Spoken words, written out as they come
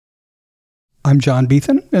I'm John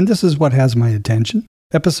Beethan, and this is What Has My Attention,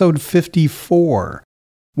 episode 54,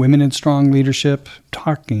 Women in Strong Leadership,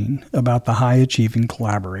 talking about the high-achieving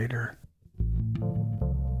collaborator.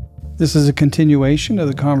 This is a continuation of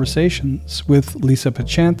the conversations with Lisa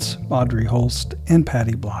Pachentz, Audrey Holst, and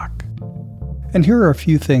Patty Block. And here are a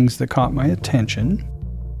few things that caught my attention.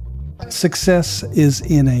 Success is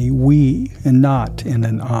in a we and not in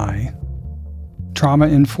an I.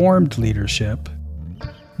 Trauma-informed leadership.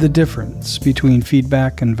 The difference between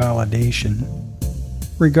feedback and validation.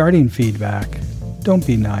 Regarding feedback, don't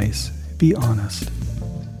be nice, be honest.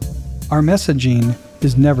 Our messaging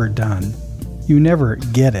is never done. You never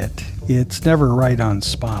get it. It's never right on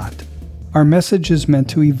spot. Our message is meant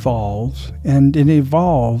to evolve, and it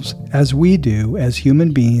evolves as we do as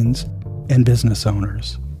human beings and business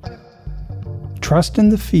owners. Trust in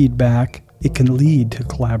the feedback, it can lead to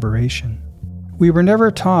collaboration. We were never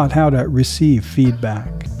taught how to receive feedback.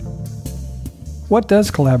 What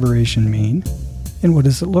does collaboration mean, and what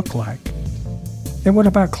does it look like? And what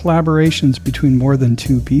about collaborations between more than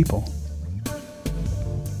two people?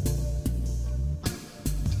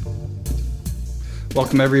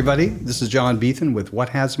 Welcome, everybody. This is John Beethan with What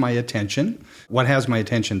Has My Attention,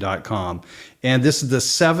 whathasmyattention.com. And this is the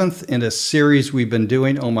seventh in a series we've been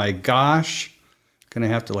doing. Oh my gosh, going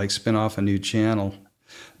to have to spin off a new channel.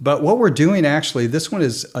 But what we're doing actually, this one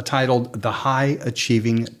is titled The High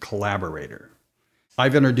Achieving Collaborator.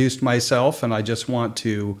 I've introduced myself, and I just want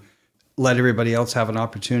to let everybody else have an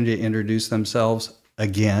opportunity to introduce themselves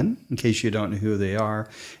again, in case you don't know who they are.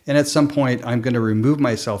 And at some point, I'm going to remove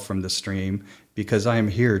myself from the stream because I am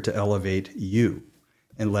here to elevate you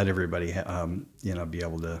and let everybody, be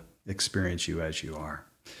able to experience you as you are.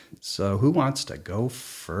 So who wants to go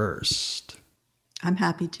first? I'm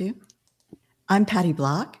happy to. I'm Patty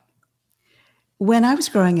Block. When I was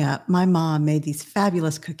growing up, my mom made these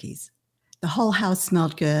fabulous cookies. The whole house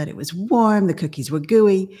smelled good. It was warm. The cookies were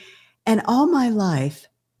gooey. And all my life,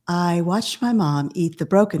 I watched my mom eat the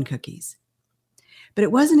broken cookies. But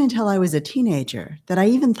it wasn't until I was a teenager that I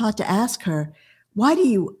even thought to ask her, why do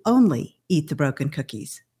you only eat the broken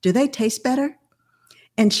cookies? Do they taste better?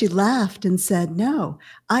 And she laughed and said, no,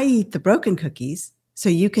 I eat the broken cookies so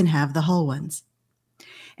you can have the whole ones.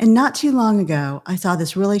 And not too long ago, I saw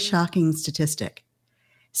this really shocking statistic.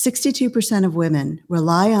 62% of women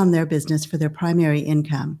rely on their business for their primary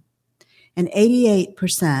income, and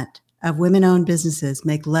 88% of women-owned businesses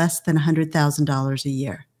make less than $100,000 a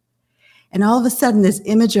year. And all of a sudden, this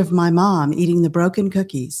image of my mom eating the broken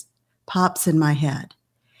cookies pops in my head.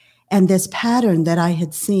 And this pattern that I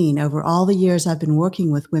had seen over all the years I've been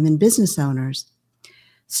working with women business owners,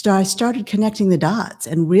 I started connecting the dots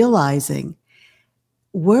and realizing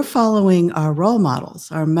we're following our role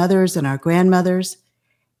models, our mothers and our grandmothers,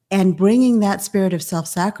 and bringing that spirit of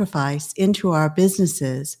self-sacrifice into our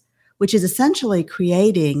businesses, which is essentially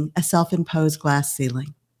creating a self-imposed glass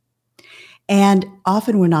ceiling. And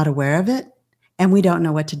often we're not aware of it, and we don't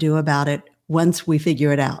know what to do about it once we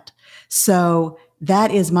figure it out. So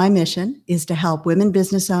that is my mission, is to help women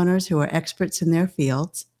business owners who are experts in their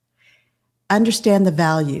fields understand the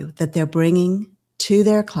value that they're bringing to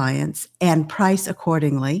their clients and price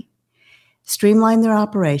accordingly, streamline their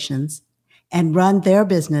operations, and run their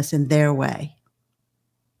business in their way.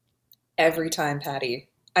 Every time, Patty.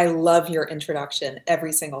 I love your introduction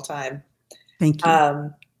every single time. Thank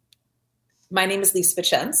you. My name is Lisa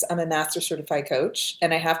Pachentz. I'm a master certified coach,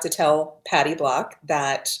 and I have to tell Patty Block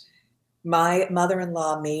that my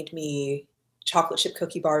mother-in-law made me chocolate chip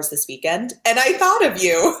cookie bars this weekend, and I thought of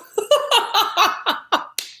you.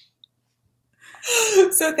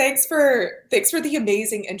 So thanks for the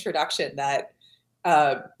amazing introduction that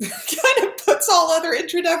kind of puts all other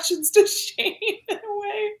introductions to shame in a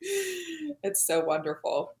way. It's so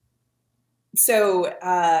wonderful. So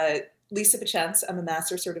Lisa Pachentz, I'm a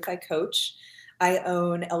master certified coach. I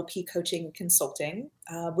own LP Coaching and Consulting,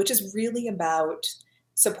 which is really about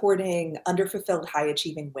supporting underfulfilled,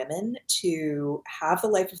 high-achieving women to have the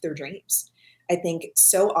life of their dreams. I think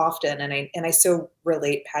so often, and I so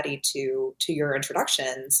relate, Patty, to your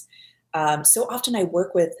introductions. So often I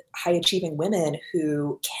work with high-achieving women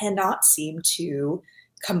who cannot seem to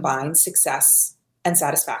combine success and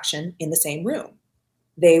satisfaction in the same room.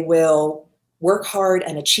 They will work hard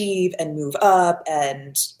and achieve and move up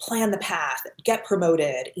and plan the path, get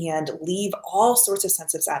promoted, and leave all sorts of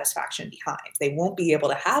sense of satisfaction behind. They won't be able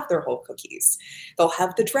to have their whole cookies. They'll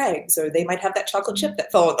have the dregs, or they might have that chocolate chip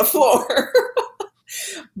that fell on the floor.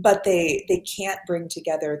 But they can't bring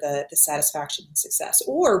together the satisfaction and success.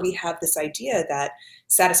 Or we have this idea that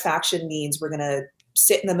satisfaction means we're going to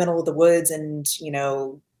sit in the middle of the woods and,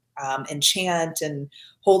 and chant and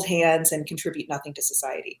hold hands and contribute nothing to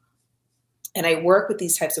society. And I work with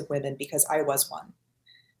these types of women because I was one.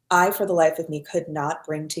 I, for the life of me, could not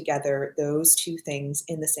bring together those two things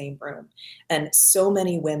in the same room. And so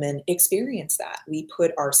many women experience that. We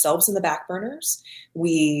put ourselves in the back burners.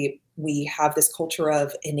 We have this culture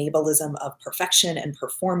of enablism, of perfection and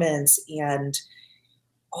performance and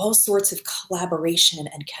all sorts of collaboration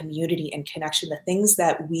and community and connection. The things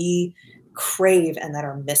that we crave and that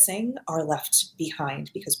are missing are left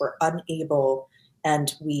behind because we're unable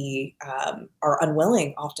and we are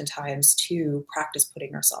unwilling oftentimes to practice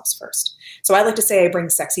putting ourselves first. So I like to say I bring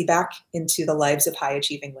sexy back into the lives of high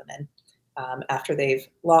achieving women after they've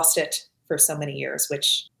lost it for so many years,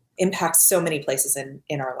 which impacts so many places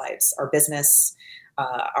in our lives, our business,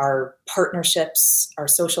 our partnerships, our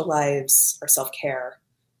social lives, our self-care.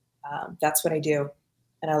 That's what I do,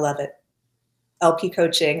 and I love it. LP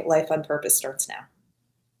Coaching, Life on Purpose starts now.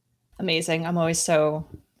 Amazing. I'm always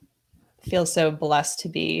feel so blessed to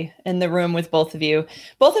be in the room with both of you,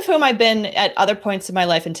 both of whom I've been at other points in my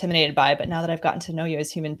life intimidated by, but now that I've gotten to know you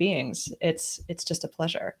as human beings, it's just a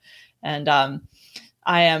pleasure. And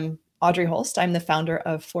I am Audrey Holst. I'm the founder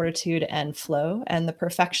of Fortitude and Flow and the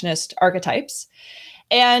Perfectionist Archetypes.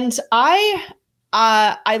 And I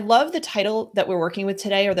love the title that we're working with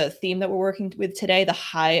today, or the theme that we're working with today, the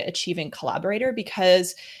high achieving collaborator,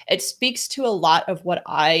 because it speaks to a lot of what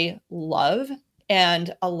I love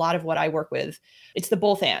and a lot of what I work with. It's the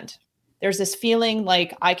both and. There's this feeling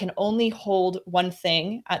like I can only hold one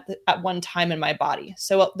thing at one time in my body.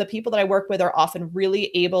 So the people that I work with are often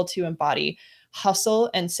really able to embody hustle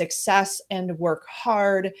and success and work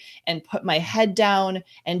hard and put my head down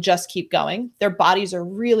and just keep going. Their bodies are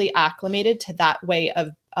really acclimated to that way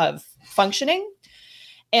of functioning.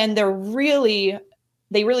 And they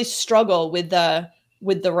really struggle with the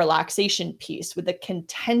relaxation piece, with the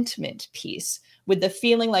contentment piece, with the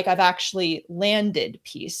feeling like I've actually landed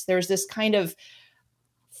piece. There's this kind of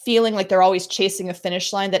feeling like they're always chasing a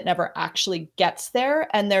finish line that never actually gets there.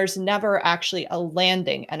 And there's never actually a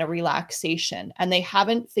landing and a relaxation. And they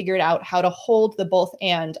haven't figured out how to hold the both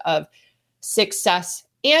and of success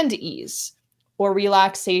and ease, or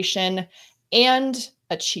relaxation and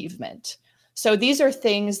achievement. So these are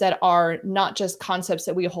things that are not just concepts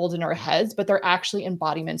that we hold in our heads, but they're actually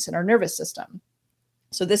embodiments in our nervous system.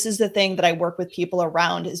 So this is the thing that I work with people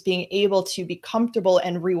around, is being able to be comfortable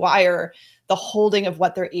and rewire the holding of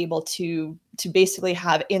what they're able to basically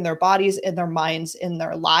have in their bodies, in their minds, in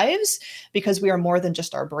their lives, because we are more than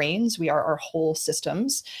just our brains. We are our whole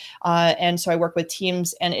systems. And so I work with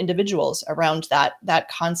teams and individuals around that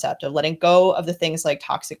concept of letting go of the things like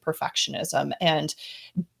toxic perfectionism and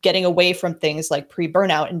getting away from things like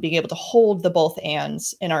pre-burnout and being able to hold the both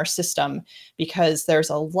ands in our system, because there's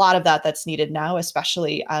a lot of that's needed now,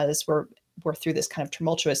 especially as we're through this kind of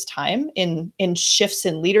tumultuous time in shifts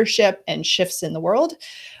in leadership and shifts in the world.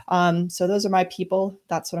 So those are my people.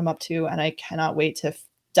 That's what I'm up to. And I cannot wait to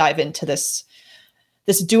dive into this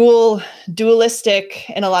dualistic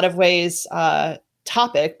in a lot of ways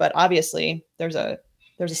topic, but obviously there's a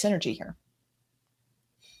synergy here.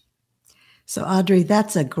 So Audrey,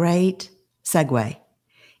 that's a great segue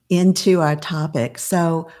into our topic.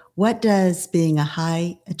 So what does being a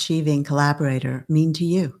high achieving collaborator mean to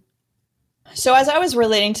you? So as I was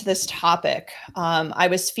relating to this topic, I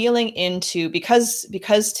was feeling into, because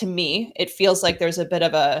to me, it feels like there's a bit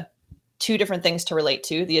of two different things to relate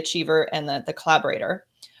to, the achiever and the collaborator.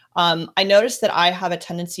 I noticed that I have a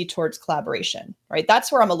tendency towards collaboration, right?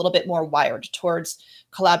 That's where I'm a little bit more wired towards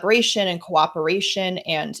collaboration and cooperation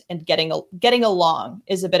and getting along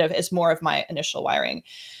is more of my initial wiring.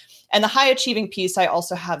 And the high achieving piece, I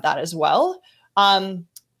also have that as well.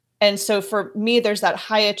 And so for me, there's that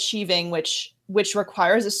high achieving, which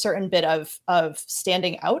requires a certain bit of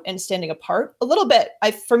standing out and standing apart a little bit.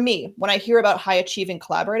 For me, when I hear about high achieving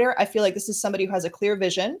collaborator, I feel like this is somebody who has a clear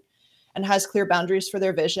vision and has clear boundaries for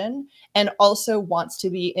their vision, and also wants to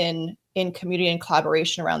be in community and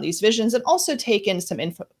collaboration around these visions, and also take in some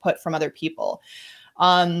input from other people.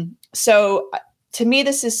 So to me,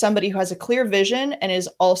 this is somebody who has a clear vision and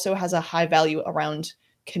also has a high value around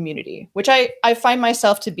community, which I find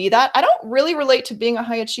myself to be that. I don't really relate to being a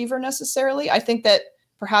high achiever necessarily. I think that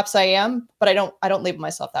perhaps I am, but I don't label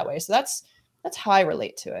myself that way. So that's how I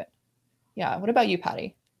relate to it. Yeah. What about you,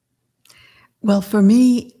 Patty? Well, for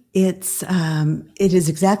me, it is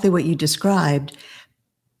exactly what you described,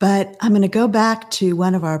 but I'm going to go back to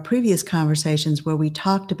one of our previous conversations where we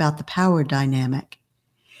talked about the power dynamic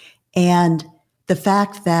and the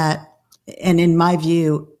fact that, and in my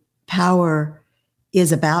view, power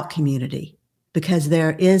is about community. because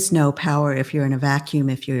there is no power if you're in a vacuum,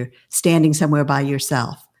 if you're standing somewhere by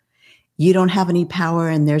yourself. You don't have any power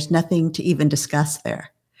and there's nothing to even discuss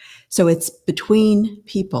there. So it's between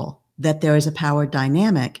people that there is a power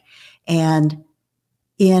dynamic. And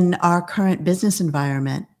in our current business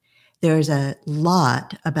environment, there's a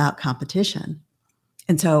lot about competition.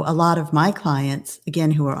 And so a lot of my clients,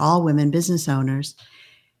 again, who are all women business owners,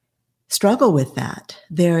 struggle with that.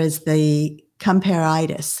 There is the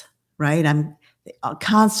comparitis, right? I'm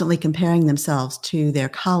constantly comparing themselves to their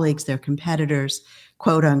colleagues, their competitors,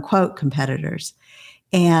 quote unquote competitors,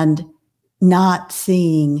 and not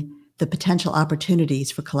seeing the potential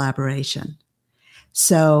opportunities for collaboration.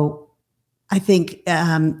 So I think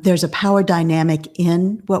there's a power dynamic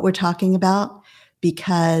in what we're talking about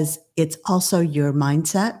because it's also your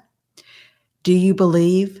mindset. Do you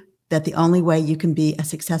believe that the only way you can be a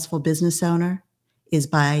successful business owner is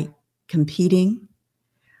by competing?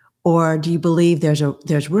 Or do you believe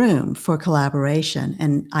there's room for collaboration?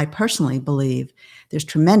 And I personally believe there's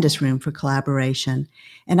tremendous room for collaboration.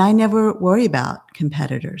 And I never worry about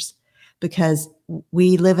competitors because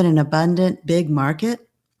we live in an abundant, big market,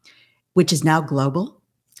 which is now global,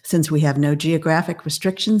 since we have no geographic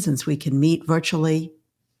restrictions, since we can meet virtually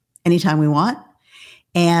anytime we want.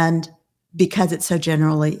 And because it's so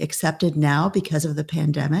generally accepted now because of the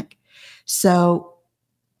pandemic. So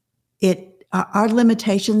our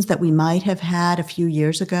limitations that we might have had a few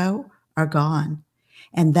years ago are gone.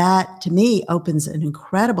 And that, to me, opens an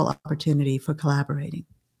incredible opportunity for collaborating.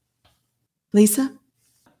 Lisa?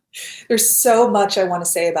 There's so much I want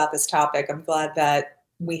to say about this topic. I'm glad that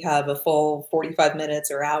we have a full 45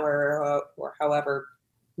 minutes or hour or however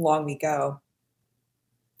long we go.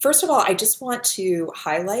 First of all, I just want to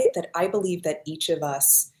highlight that I believe that each of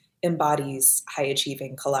us embodies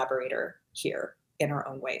high-achieving collaborator here in our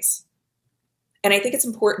own ways. And I think it's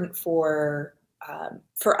important for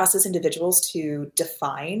us as individuals to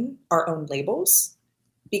define our own labels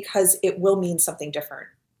because it will mean something different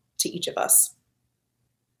to each of us.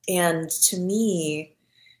 And to me,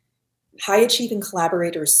 high-achieving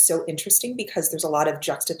collaborator is so interesting because there's a lot of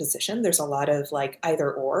juxtaposition. There's a lot of like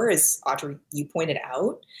either or, as Audrey, you pointed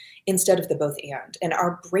out, instead of the both and. And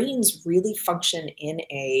our brains really function in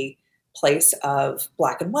a place of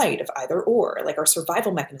black and white, of either or. Like our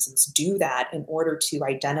survival mechanisms do that in order to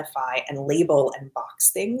identify and label and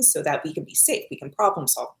box things so that we can be safe, we can problem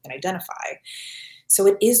solve and identify. So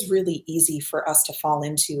it is really easy for us to fall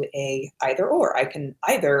into a either or. I can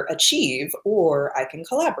either achieve or I can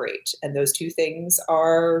collaborate. And those two things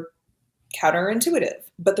are counterintuitive,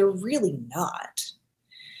 but they're really not.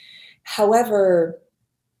 However,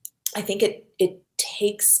 I think it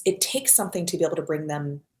takes something to be able to bring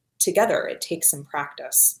them together. It takes some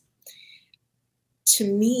practice. To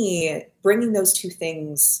me, bringing those two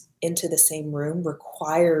things into the same room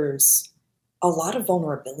requires a lot of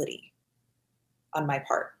vulnerability on my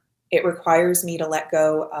part. It requires me to let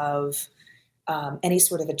go of any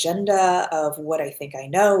sort of agenda of what I think I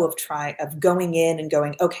know, of going in and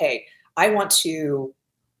going, okay, I want to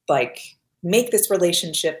like make this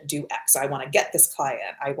relationship do X. I want to get this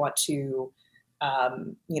client. I want to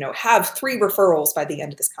have 3 referrals by the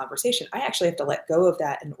end of this conversation. I actually have to let go of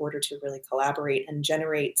that in order to really collaborate and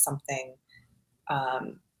generate something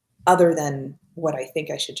other than what I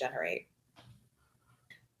think I should generate.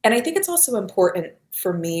 And I think it's also important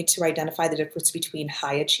for me to identify the difference between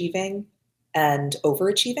high achieving and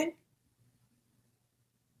overachieving.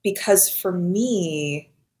 Because for me,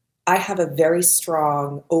 I have a very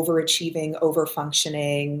strong overachieving,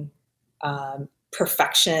 overfunctioning,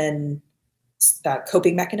 perfection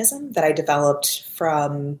coping mechanism that I developed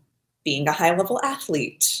from being a high-level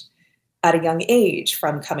athlete at a young age,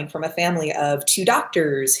 from coming from a family of 2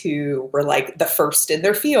 doctors who were like the first in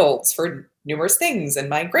their fields for numerous things. And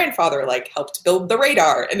my grandfather like helped build the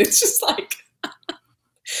radar. And it's just like,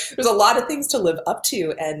 there's a lot of things to live up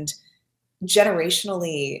to. And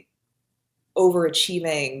generationally,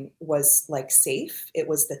 overachieving was like safe. It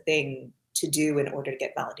was the thing to do in order to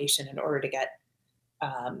get validation, in order to get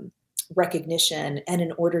recognition, and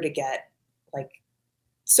in order to get like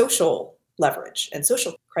social leverage and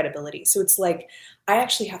social credibility. So it's like, I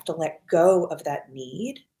actually have to let go of that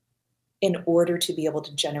need in order to be able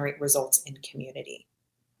to generate results in community.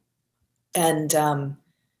 And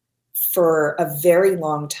for a very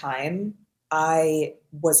long time, I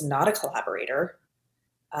was not a collaborator.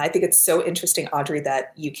 I think it's so interesting, Audrey,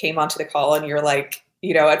 that you came onto the call and you're like,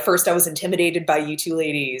 at first I was intimidated by you 2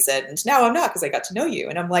 ladies, and now I'm not because I got to know you.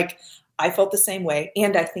 And I'm like, I felt the same way.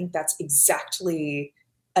 And I think that's exactly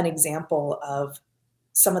an example of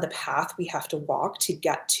some of the path we have to walk to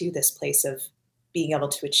get to this place of being able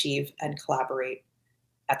to achieve and collaborate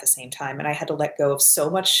at the same time. And I had to let go of so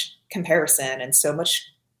much comparison and so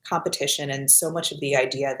much competition and so much of the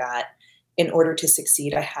idea that in order to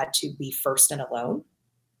succeed, I had to be first and alone,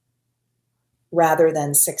 rather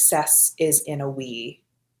than success is in a we,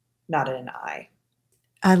 not in an I.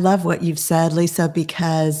 I love what you've said, Lisa,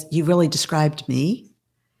 because you really described me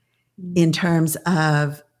in terms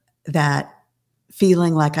of that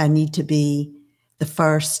feeling like I need to be the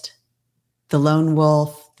first, the lone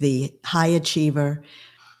wolf, the high achiever.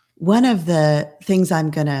 One of the things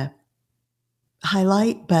I'm going to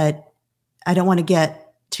highlight, but I don't want to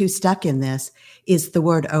get too stuck in this, is the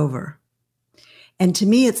word over. And to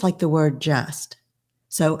me, it's like the word just.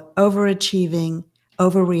 So overachieving,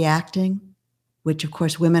 overreacting, which of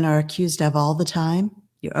course women are accused of all the time.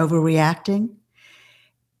 You're overreacting.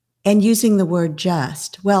 And using the word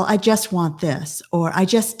just. Well, I just want this, or I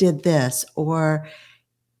just did this, or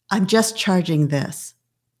I'm just charging this,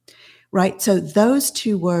 right? So those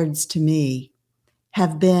two words to me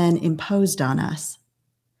have been imposed on us.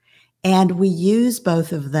 And we use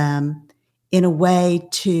both of them in a way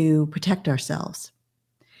to protect ourselves.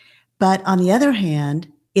 But on the other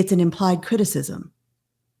hand, it's an implied criticism.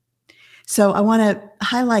 So I want to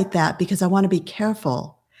highlight that because I want to be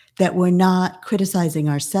careful that we're not criticizing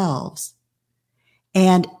ourselves.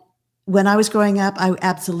 And when I was growing up, I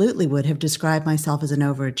absolutely would have described myself as an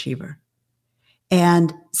overachiever.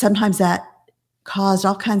 And sometimes that caused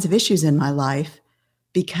all kinds of issues in my life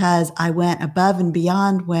because I went above and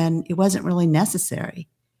beyond when it wasn't really necessary.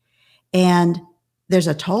 And there's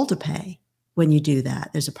a toll to pay when you do that.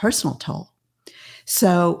 There's a personal toll.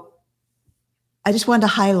 So I just wanted to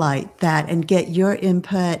highlight that and get your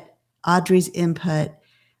input, Audrey's input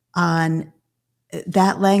on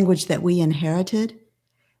that language that we inherited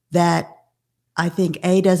that I think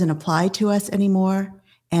A, doesn't apply to us anymore,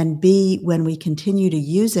 and B, when we continue to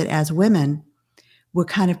use it as women, we're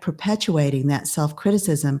kind of perpetuating that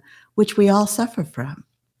self-criticism, which we all suffer from.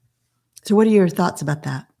 So what are your thoughts about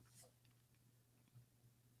that?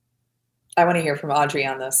 I want to hear from Audrey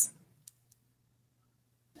on this.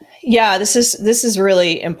 Yeah, this is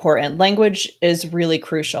really important. Language is really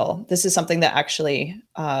crucial. This is something that actually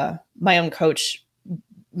my own coach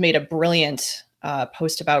made a brilliant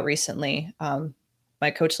post about recently.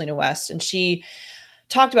 My coach, Lena West, and she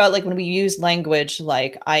talked about like when we use language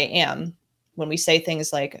like I am, when we say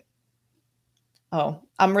things like, oh,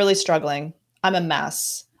 I'm really struggling. I'm a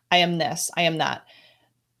mess. I am this. I am that.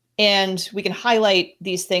 And we can highlight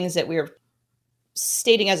these things that we're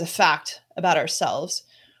stating as a fact about ourselves.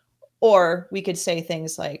 Or we could say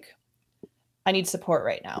things like, I need support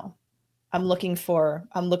right now. I'm looking for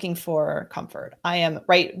comfort. I am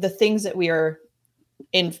right. The things that we are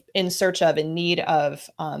in search of, in need of,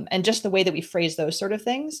 and just the way that we phrase those sort of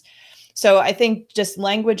things. So I think just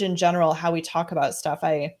language in general, how we talk about stuff.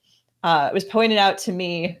 It was pointed out to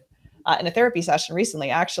me in a therapy session recently,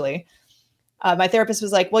 actually. My therapist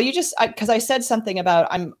was like, well, you just, because I said something about,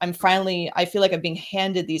 I'm finally, I feel like I'm being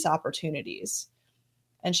handed these opportunities.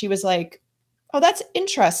 And she was like, oh, that's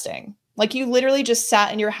interesting. Like you literally just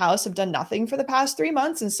sat in your house, have done nothing for the past 3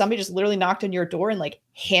 months, and somebody just literally knocked on your door and like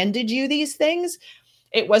handed you these things.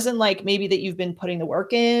 It wasn't like maybe that you've been putting the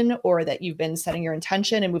work in or that you've been setting your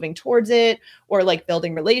intention and moving towards it or like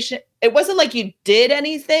building relation. It wasn't like you did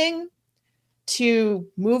anything to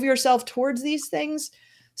move yourself towards these things.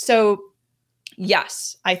 So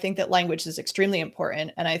yes, I think that language is extremely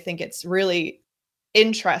important. And I think it's really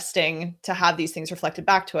interesting to have these things reflected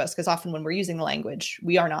back to us because often when we're using the language,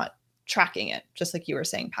 we are not tracking it, just like you were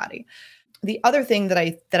saying, Patty. The other thing that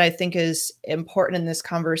I think is important in this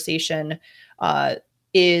conversation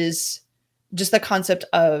is just the concept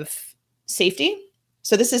of safety.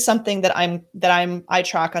 So this is something that I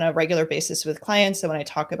track on a regular basis with clients. So when I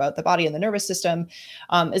talk about the body and the nervous system,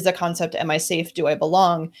 is the concept, am I safe? Do I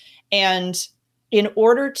belong? And in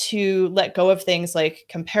order to let go of things like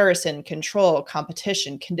comparison, control,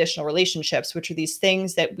 competition, conditional relationships, which are these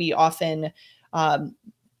things that we often,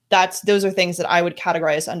 those are things that I would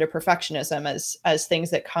categorize under perfectionism as things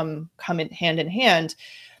that come in hand.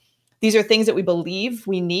 These are things that we believe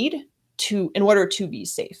we need in order to be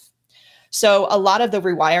safe. So a lot of the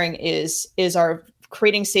rewiring is our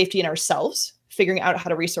creating safety in ourselves, figuring out how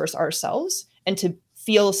to resource ourselves and to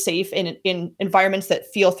feel safe in environments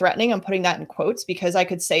that feel threatening. I'm putting that in quotes because I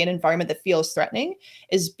could say an environment that feels threatening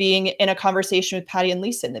is being in a conversation with Patty and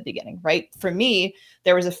Lisa in the beginning, right? For me,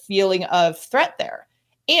 there was a feeling of threat there.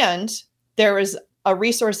 And there was a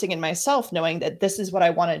resourcing in myself, knowing that this is what I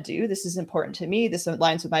want to do. This is important to me. This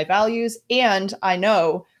aligns with my values. And I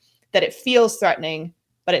know that it feels threatening,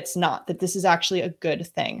 but but it's not, that this is actually a good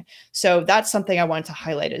thing. So that's something I wanted to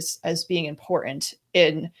highlight as being important.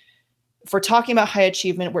 If we're talking about high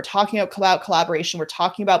achievement, we're talking about collaboration, we're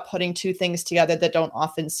talking about putting two things together that don't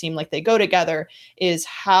often seem like they go together, is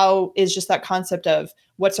just that concept of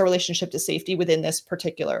what's our relationship to safety within this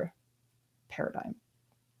particular paradigm.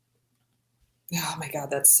 Oh my God,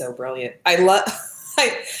 that's so brilliant. I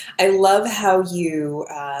love how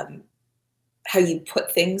you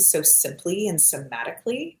put things so simply and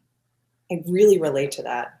somatically. I really relate to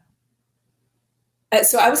that.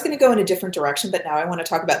 So I was going to go in a different direction, but now I want to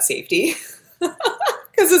talk about safety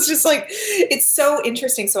because it's just like, it's so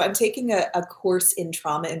interesting. So I'm taking a course in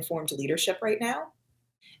trauma-informed leadership right now.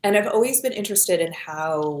 And I've always been interested in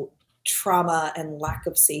how trauma and lack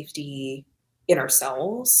of safety in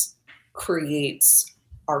ourselves creates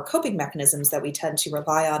our coping mechanisms that we tend to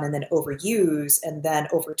rely on and then overuse. And then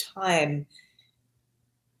over time,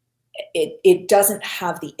 it doesn't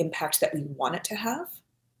have the impact that we want it to have.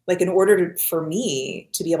 Like, in order for me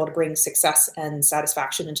to be able to bring success and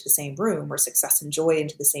satisfaction into the same room, or success and joy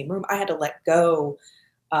into the same room, I had to let go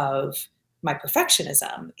of my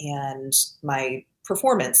perfectionism and my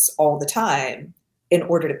performance all the time in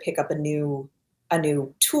order to pick up a new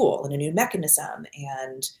tool and a new mechanism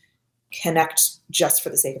and connect just for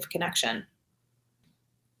the sake of connection.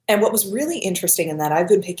 And what was really interesting, and that I've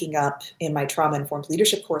been picking up in my trauma-informed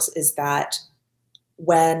leadership course, is that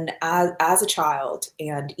when, as a child,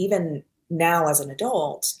 and even now as an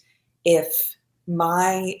adult, if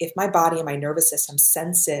my body and my nervous system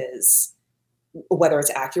senses, whether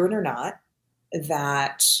it's accurate or not,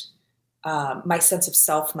 that my sense of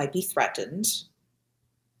self might be threatened,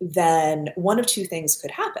 then one of two things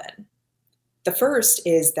could happen. The first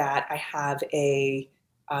is that I have a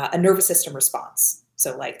nervous system response.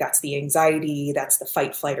 So like, that's the anxiety, that's the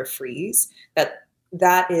fight, flight, or freeze.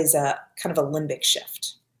 That is a kind of a limbic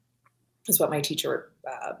shift, is what my teacher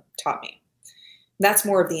taught me. That's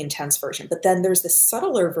more of the intense version. But then there's the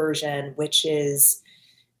subtler version, which is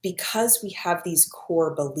because we have these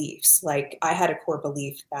core beliefs. Like, I had a core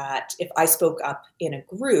belief that if I spoke up in a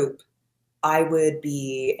group, I would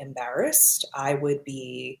be embarrassed, I would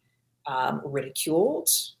be ridiculed,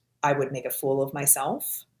 I would make a fool of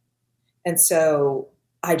myself. And so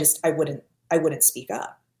I wouldn't speak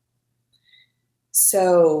up.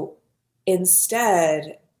 So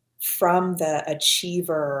instead, from the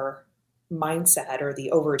achiever mindset, or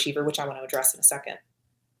the overachiever, which I want to address in a second,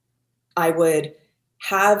 I would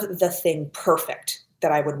have the thing perfect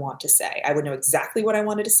that I would want to say. I would know exactly what I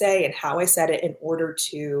wanted to say and how I said it in order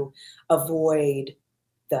to avoid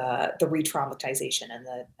the re-traumatization and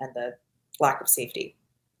the lack of safety.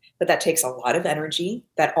 But that takes a lot of energy.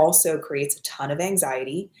 That also creates a ton of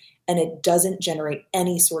anxiety, and it doesn't generate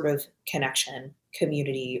any sort of connection,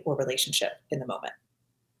 community, or relationship in the moment.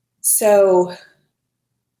 So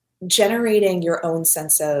generating your own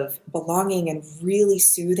sense of belonging and really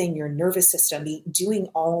soothing your nervous system, doing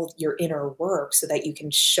all your inner work so that you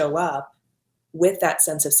can show up with that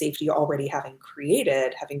sense of safety already having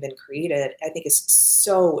been created, I think is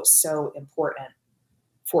so, so important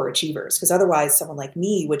for achievers. Because otherwise, someone like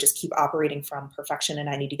me would just keep operating from perfection, and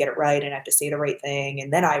I need to get it right, and I have to say the right thing,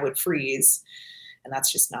 and then I would freeze. And that's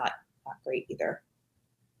just not great either.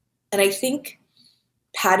 And I think,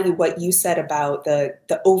 Patty, what you said about the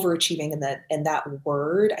overachieving and that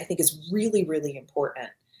word, I think is really, really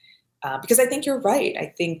important. Because I think you're right.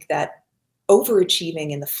 I think that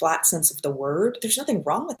overachieving in the flat sense of the word, there's nothing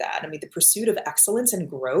wrong with that. I mean, the pursuit of excellence and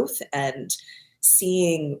growth and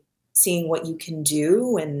seeing what you can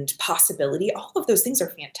do and possibility, all of those things are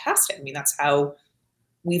fantastic. I mean, that's how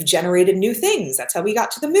we've generated new things. That's how we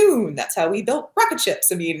got to the moon. That's how we built rocket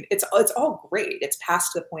ships. I mean, it's all great. It's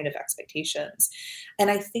past the point of expectations. And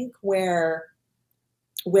I think where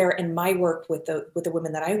in my work with the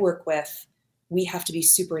women that I work with, we have to be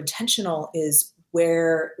super intentional is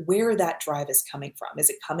where that drive is coming from. Is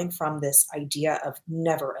it coming from this idea of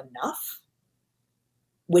never enough,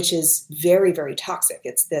 which is very, very toxic?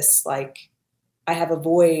 It's this like, I have a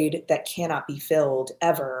void that cannot be filled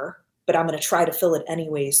ever, but I'm going to try to fill it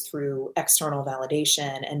anyways through external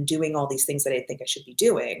validation and doing all these things that I think I should be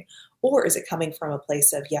doing? Or is it coming from a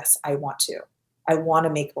place of, yes, I want to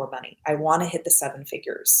make more money. I want to hit the 7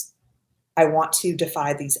 figures. I want to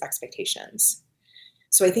defy these expectations.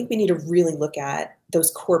 So I think we need to really look at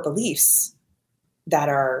those core beliefs that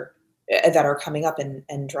are coming up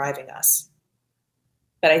and driving us.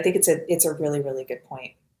 But I think it's a really, really good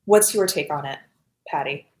point. What's your take on it,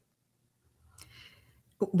 Patty?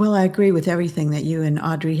 Well, I agree with everything that you and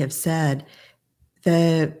Audrey have said.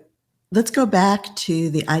 Let's go back to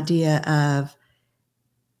the idea of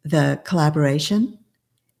the collaboration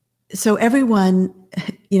So everyone,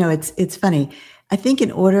 it's funny. I think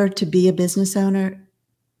in order to be a business owner,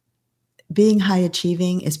 being high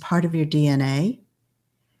achieving is part of your DNA.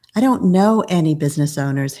 I don't know any business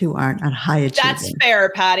owners who aren't high achieving. That's fair,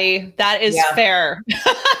 Patty. That is fair.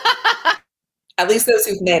 At least those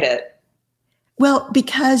who've made it. Well,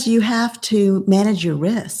 because you have to manage your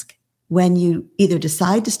risk when you either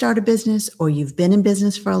decide to start a business or you've been in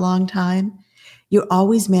business for a long time, you're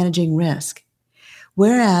always managing risk.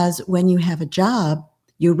 Whereas when you have a job,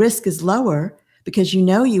 your risk is lower because you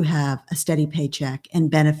know you have a steady paycheck and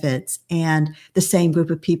benefits and the same group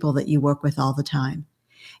of people that you work with all the time.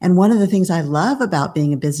 And one of the things I love about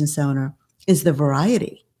being a business owner is the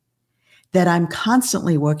variety, that I'm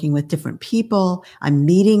constantly working with different people. I'm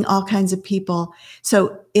meeting all kinds of people.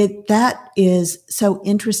 So that is so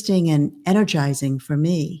interesting and energizing for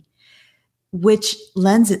me, which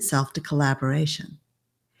lends itself to collaboration.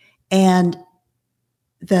 And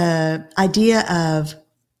the idea of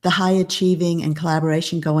the high achieving and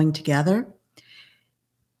collaboration going together,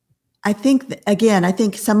 I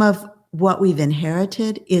think some of what we've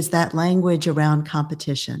inherited is that language around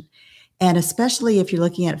competition. And especially if you're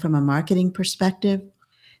looking at it from a marketing perspective,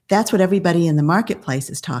 that's what everybody in the marketplace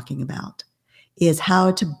is talking about, is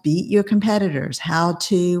how to beat your competitors, how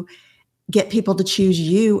to get people to choose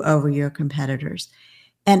you over your competitors.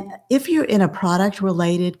 And if you're in a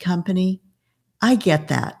product-related company, I get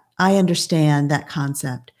that. I understand that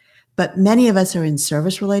concept. But many of us are in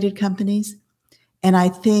service-related companies. And I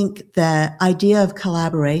think the idea of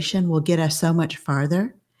collaboration will get us so much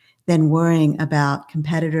farther than worrying about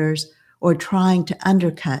competitors or trying to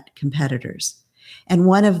undercut competitors. And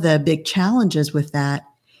one of the big challenges with that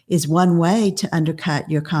is one way to undercut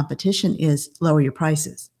your competition is lower your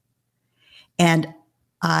prices. And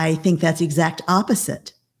I think that's the exact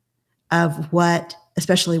opposite of what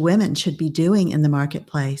especially women should be doing in the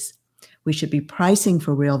marketplace. We should be pricing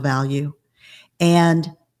for real value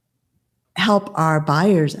and help our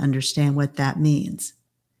buyers understand what that means.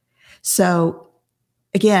 So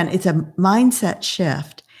again, it's a mindset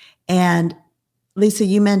shift. And Lisa,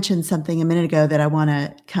 you mentioned something a minute ago that I want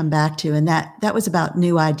to come back to, and that was about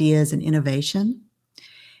new ideas and innovation.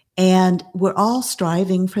 And we're all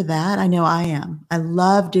striving for that. I know I am. I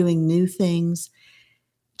love doing new things,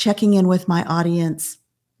 checking in with my audience,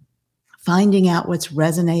 finding out what's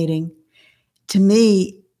resonating. To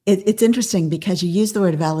me, it's interesting because you use the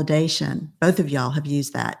word validation. Both of y'all have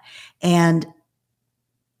used that. And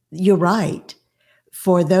you're right.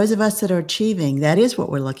 For those of us that are achieving, that is what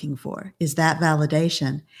we're looking for, is that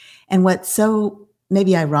validation. And what's so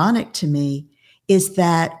maybe ironic to me is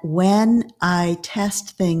that when I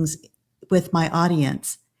test things with my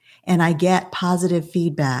audience and I get positive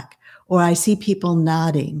feedback, or I see people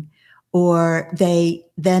nodding, or they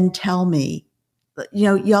then tell me,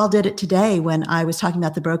 y'all did it today when I was talking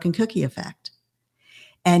about the broken cookie effect.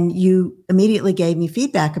 And you immediately gave me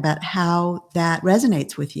feedback about how that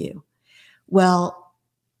resonates with you. Well,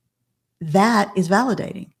 that is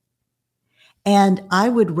validating. And I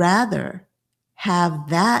would rather have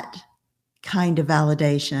that kind of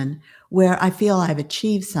validation where I feel I've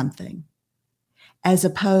achieved something, as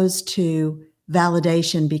opposed to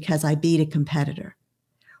validation because I beat a competitor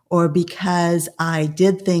or because I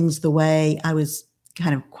did things the way I was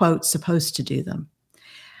kind of, quote, supposed to do them.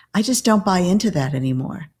 I just don't buy into that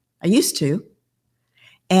anymore. I used to.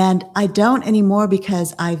 And I don't anymore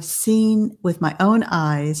because I've seen with my own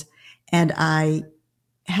eyes and I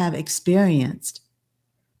have experienced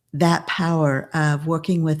that power of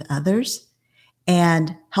working with others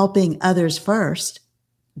and helping others first,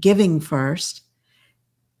 giving first,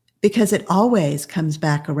 because it always comes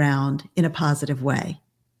back around in a positive way.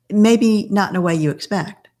 Maybe not in a way you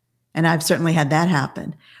expect. And I've certainly had that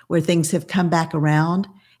happen where things have come back around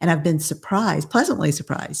and I've been surprised, pleasantly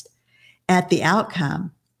surprised at the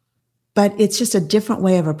outcome. But it's just a different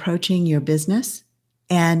way of approaching your business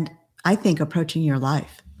and I think approaching your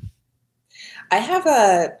life. I have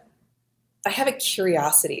a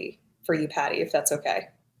curiosity for you, Patty, if that's okay.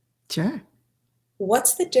 Sure.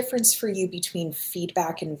 What's the difference for you between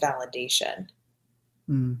feedback and validation?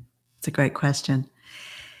 It's a great question.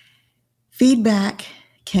 Feedback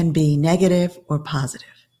can be negative or positive.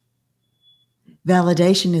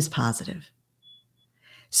 Validation is positive.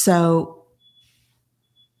 So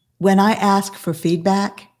when I ask for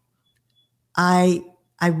feedback, I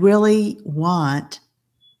really want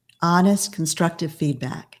honest, constructive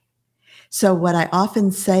feedback. So what I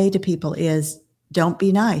often say to people is, don't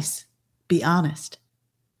be nice, be honest.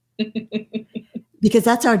 Because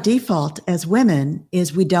that's our default as women,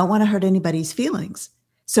 is we don't want to hurt anybody's feelings.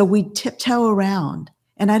 So we tiptoe around,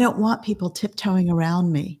 and I don't want people tiptoeing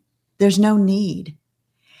around me. There's no need.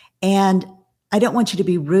 And I don't want you to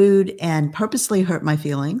be rude and purposely hurt my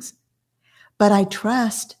feelings, but I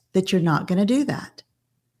trust that you're not going to do that.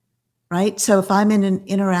 Right? So if I'm in an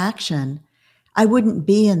interaction, I wouldn't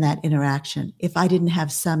be in that interaction if I didn't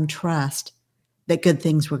have some trust that good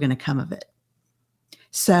things were going to come of it.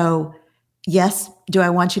 So yes, do I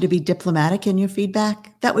want you to be diplomatic in your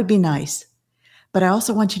feedback? That would be nice. But I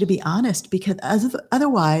also want you to be honest, because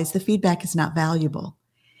otherwise the feedback is not valuable.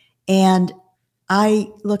 And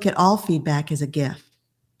I look at all feedback as a gift.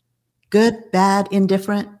 Good, bad,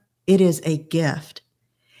 indifferent, it is a gift.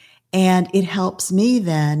 And it helps me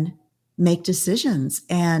then make decisions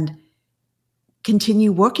and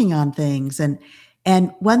continue working on things.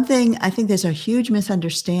 And one thing, I think there's a huge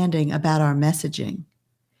misunderstanding about our messaging.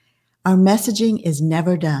 Our messaging is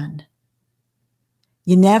never done.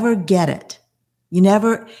 You never get it.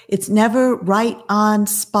 It's never right on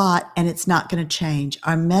spot, and it's not going to change.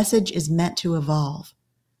 Our message is meant to evolve.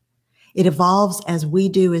 It evolves as we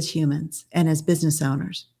do as humans and as business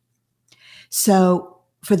owners. So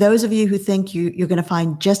for those of you who think you're going to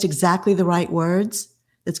find just exactly the right words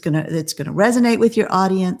that's going to resonate with your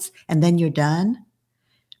audience and then you're done,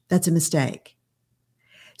 that's a mistake.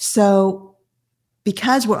 So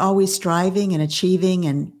because we're always striving and achieving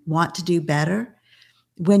and want to do better,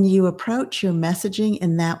 when you approach your messaging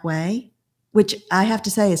in that way, which I have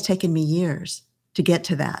to say has taken me years to get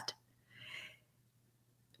to that,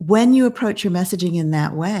 when you approach your messaging in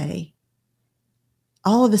that way,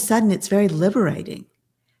 all of a sudden it's very liberating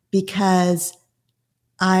because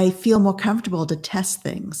I feel more comfortable to test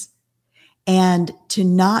things and to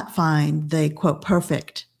not find the quote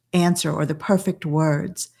perfect answer or the perfect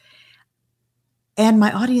words. And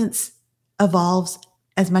my audience evolves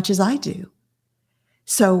as much as I do.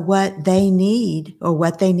 So what they need or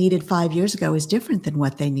what they needed 5 years ago is different than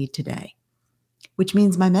what they need today, which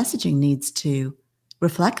means my messaging needs to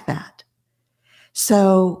reflect that.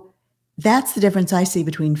 So that's the difference I see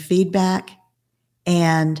between feedback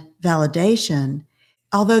and validation.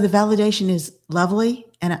 Although the validation is lovely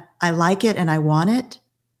and I like it and I want it,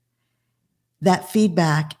 that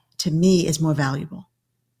feedback to me is more valuable.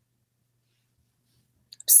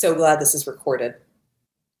 So glad this is recorded.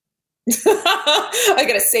 I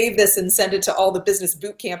got to save this and send it to all the business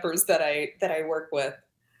boot campers that I work with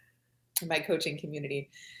in my coaching community.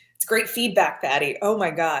 It's great feedback, Patty. Oh my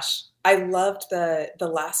gosh. I loved the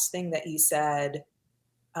last thing that you said,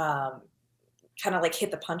 kind of like hit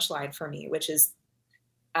the punchline for me, which is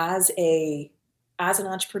as an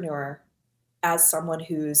entrepreneur, as someone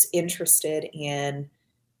who's interested in,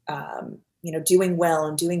 doing well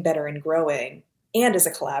and doing better and growing, and as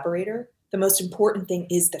a collaborator, the most important thing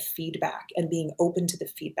is the feedback and being open to the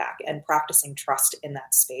feedback and practicing trust in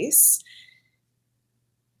that space.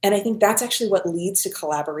 And I think that's actually what leads to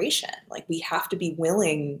collaboration. Like we have to be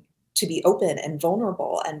willing to be open and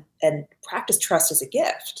vulnerable and practice trust as a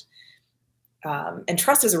gift. And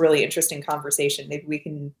trust is a really interesting conversation. Maybe we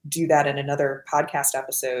can do that in another podcast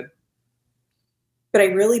episode. But I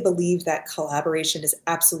really believe that collaboration is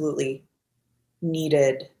absolutely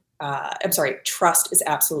needed. Trust is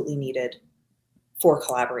absolutely needed for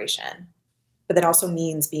collaboration. But that also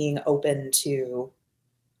means being open to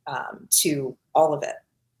all of it.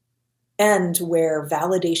 And where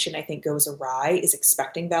validation, I think, goes awry is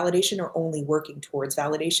expecting validation or only working towards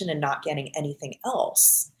validation and not getting anything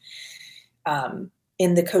else.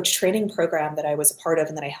 In the coach training program that I was a part of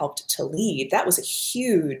and that I helped to lead, that was a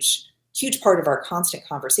huge, huge part of our constant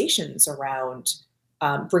conversations around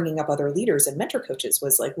bringing up other leaders and mentor coaches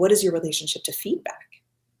was like, what is your relationship to feedback?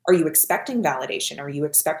 Are you expecting validation? Are you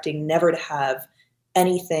expecting never to have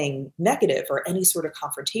anything negative or any sort of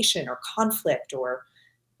confrontation or conflict, or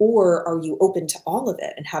are you open to all of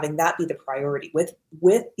it and having that be the priority with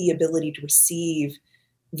the ability to receive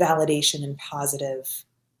validation and positive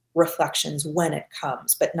reflections when it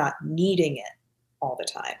comes, but not needing it all the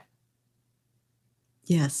time?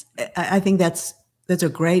 Yes, I think those are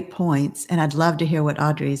great points. And I'd love to hear what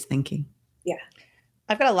Audrey is thinking. Yeah.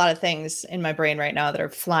 I've got a lot of things in my brain right now that are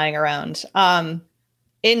flying around.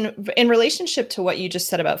 In relationship to what you just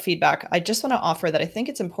said about feedback, I just want to offer that I think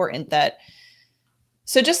it's important that,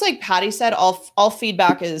 so just like Patty said, all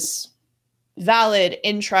feedback is valid,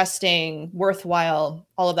 interesting, worthwhile,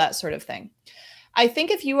 all of that sort of thing. I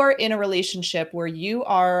think if you are in a relationship where you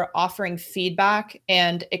are offering feedback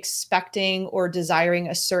and expecting or desiring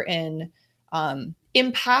a certain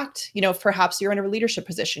impact, perhaps you're in a leadership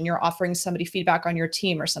position, you're offering somebody feedback on your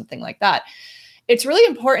team or something like that. It's really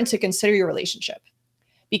important to consider your relationship,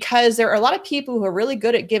 because there are a lot of people who are really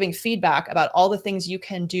good at giving feedback about all the things you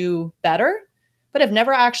can do better, but have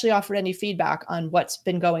never actually offered any feedback on what's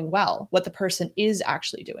been going well, what the person is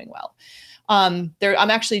actually doing well. I'm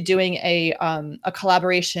actually doing a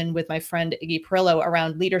collaboration with my friend Iggy Perillo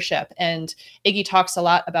around leadership, and Iggy talks a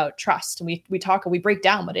lot about trust. And we break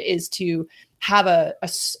down what it is to have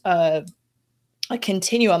a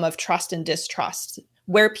continuum of trust and distrust,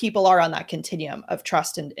 where people are on that continuum of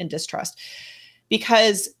trust and distrust,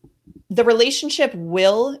 because the relationship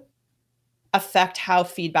will affect how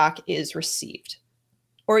feedback is received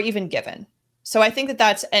or even given. So I think that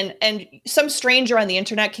that's, and some stranger on the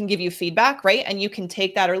internet can give you feedback, right? And you can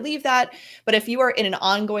take that or leave that. But if you are in an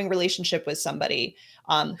ongoing relationship with somebody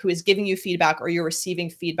who is giving you feedback or you're receiving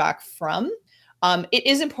feedback from, it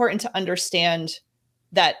is important to understand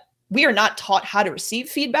that we are not taught how to receive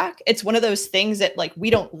feedback. It's one of those things that like we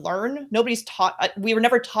don't learn. Nobody's taught, we were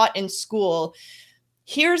never taught in school,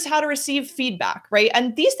 here's how to receive feedback, right?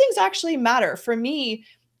 And these things actually matter. For me,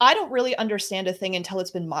 I don't really understand a thing until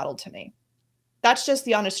it's been modeled to me. That's just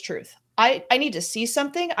the honest truth. I need to see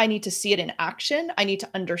something. I need to see it in action. I need to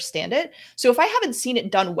understand it. So if I haven't seen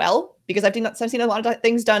it done well, because I've seen a lot of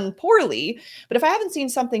things done poorly, but if I haven't seen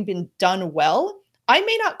something been done well, I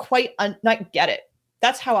may not quite not get it.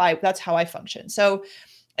 That's how I function. So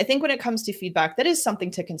I think when it comes to feedback, that is something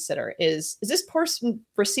to consider. Is this person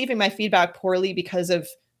receiving my feedback poorly because of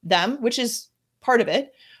them, which is part of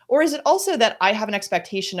it? Or is it also that I have an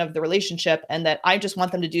expectation of the relationship and that I just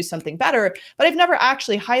want them to do something better, but I've never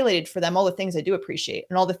actually highlighted for them all the things I do appreciate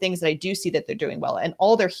and all the things that I do see that they're doing well. And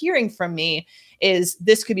all they're hearing from me is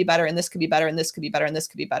this could be better and this could be better and this could be better and this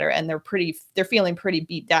could be better. And they're feeling pretty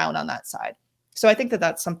beat down on that side. So I think that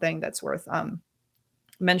that's something that's worth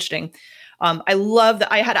mentioning. I love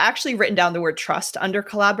that I had actually written down the word trust under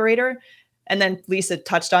collaborator. And then Lisa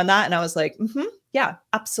touched on that. And I was like, yeah,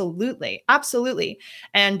 absolutely. Absolutely.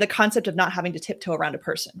 And the concept of not having to tiptoe around a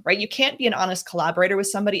person, right? You can't be an honest collaborator with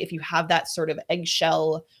somebody if you have that sort of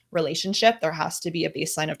eggshell relationship. There has to be a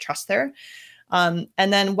baseline of trust there. And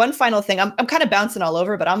then one final thing, I'm kind of bouncing all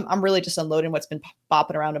over, but I'm really just unloading what's been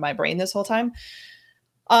bopping around in my brain this whole time.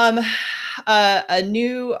 This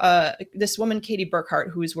woman, Katie Burkhart,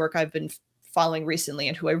 whose work I've been following recently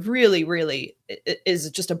and who I really, really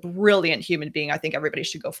is just a brilliant human being. I think everybody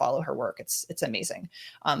should go follow her work. It's amazing.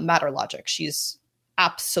 Matter Logic. She's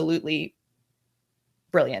absolutely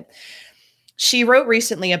brilliant. She wrote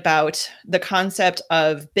recently about the concept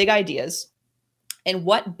of big ideas and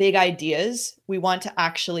what big ideas we want to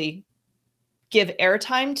actually give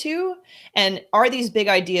airtime to. And are these big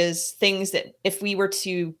ideas things that if we were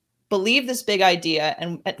to believe this big idea,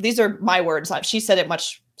 and these are my words, she said it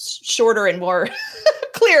much shorter and more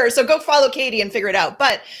clear. So go follow Katie and figure it out.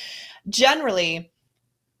 But generally,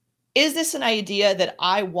 is this an idea that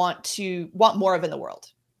I want more of in the world?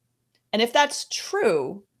 And if that's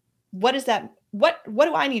true, what is that? What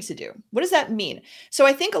do I need to do? What does that mean? So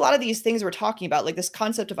I think a lot of these things we're talking about, like this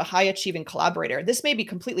concept of a high achieving collaborator, this may be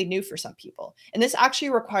completely new for some people. And this actually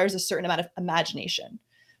requires a certain amount of imagination.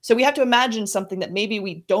 So we have to imagine something that maybe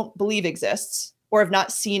we don't believe exists or have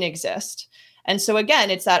not seen exist. And so again,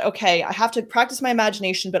 it's that, okay, I have to practice my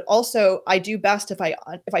imagination, but also I do best if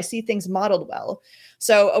I see things modeled well.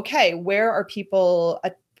 So, okay, where are people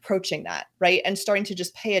approaching that, right? And starting to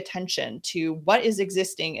just pay attention to what is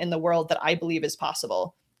existing in the world that I believe is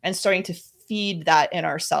possible and starting to feed that in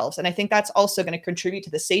ourselves. And I think that's also going to contribute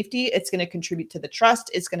to the safety. It's going to contribute to the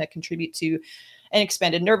trust. It's going to contribute to an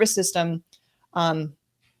expanded nervous system,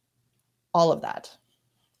 all of that.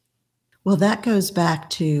 Well, that goes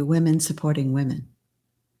back to women supporting women.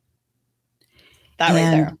 That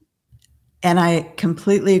right there. And I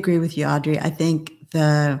completely agree with you, Audrey. I think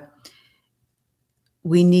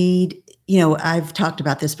we need, I've talked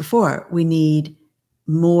about this before. We need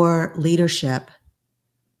more leadership,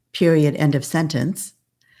 period, end of sentence.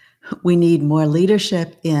 We need more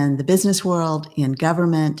leadership in the business world, in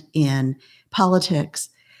government, in politics.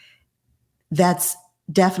 That's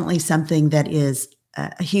definitely something that is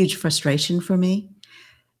a huge frustration for me.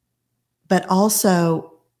 But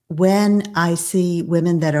also when I see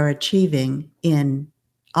women that are achieving in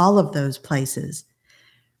all of those places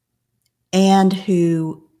and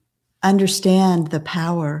who understand the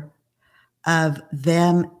power of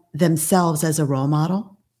themselves as a role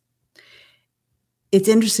model, it's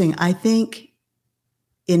interesting. I think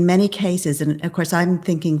in many cases, and of course I'm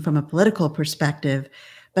thinking from a political perspective,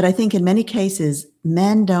 but I think in many cases,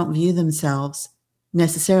 men don't view themselves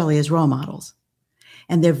necessarily as role models,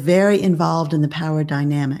 and they're very involved in the power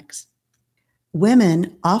dynamics.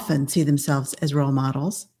 Women often see themselves as role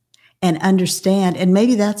models and understand, and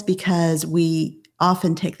maybe that's because we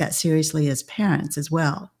often take that seriously as parents as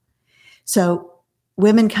well. So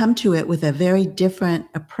women come to it with a very different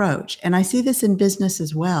approach. And I see this in business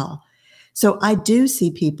as well. So I do see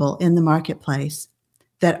people in the marketplace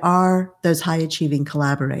that are those high achieving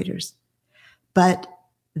collaborators, but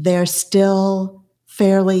they're still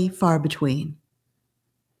fairly far between.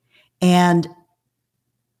 And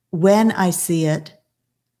when I see it,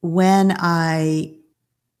 when I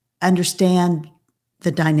understand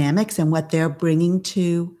the dynamics and what they're bringing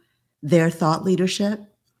to their thought leadership,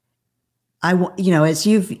 as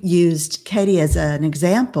you've used Katie as an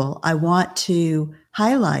example, I want to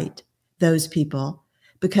highlight those people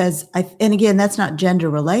because and again, that's not gender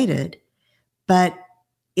related, but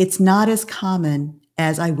it's not as common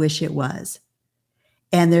as I wish it was.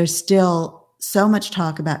 And there's still so much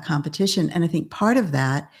talk about competition. And I think part of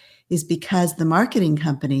that is because the marketing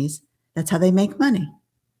companies, that's how they make money.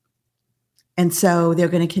 And so they're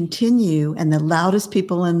going to continue, and the loudest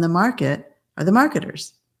people in the market are the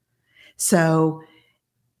marketers. So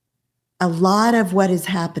a lot of what is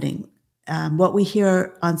happening, what we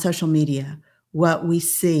hear on social media, what we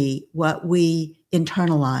see, what we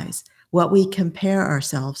internalize, what we compare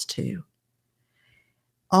ourselves to,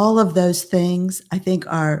 all of those things I think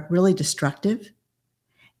are really destructive.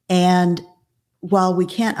 And while we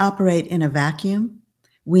can't operate in a vacuum,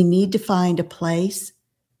 we need to find a place,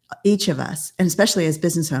 each of us, and especially as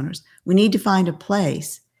business owners, we need to find a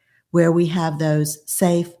place where we have those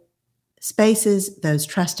safe spaces, those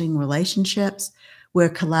trusting relationships where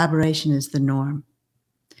collaboration is the norm.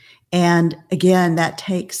 And again, that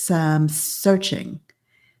takes some searching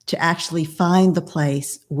to actually find the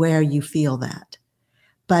place where you feel that.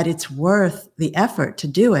 But it's worth the effort to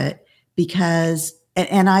do it because,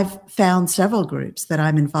 and I've found several groups that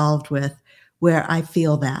I'm involved with where I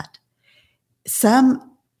feel that. Some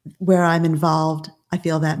where I'm involved, I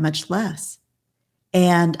feel that much less.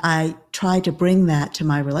 And I try to bring that to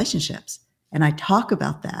my relationships. And I talk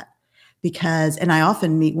about that because, and I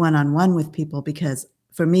often meet one-on-one with people because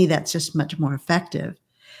for me, that's just much more effective.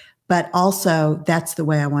 But also that's the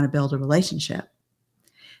way I want to build a relationship.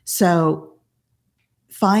 So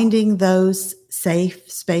finding those safe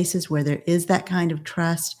spaces where there is that kind of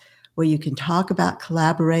trust, where you can talk about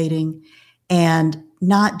collaborating and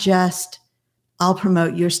not just, I'll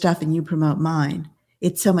promote your stuff and you promote mine.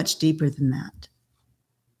 It's so much deeper than that.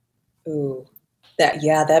 Ooh,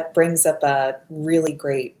 that brings up a really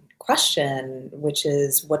great question, which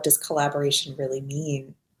is, what does collaboration really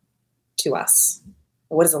mean to us?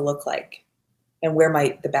 What does it look like? And where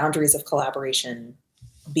might the boundaries of collaboration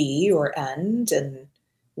be or end, and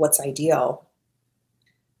what's ideal?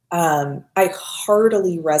 I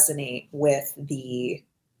heartily resonate with the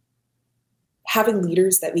having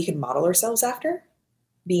leaders that we can model ourselves after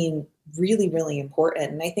being really, really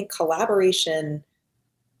important. And I think collaboration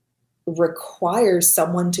requires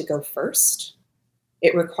someone to go first.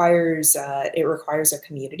 It requires a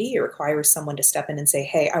community. It requires someone to step in and say,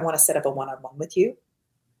 hey, I want to set up a one-on-one with you,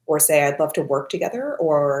 or say, I'd love to work together,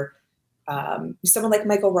 or someone like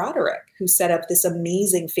Michael Roderick, who set up this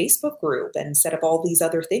amazing Facebook group and set up all these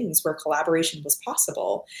other things where collaboration was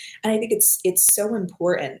possible. And I think it's so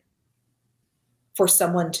important for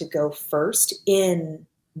someone to go first in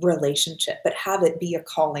relationship, but have it be a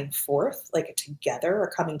calling forth, like a together,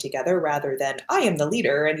 a coming together, rather than I am the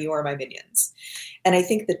leader and you are my minions. And I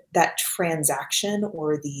think that transaction,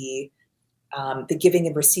 or the giving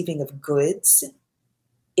and receiving of goods,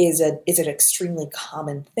 is an extremely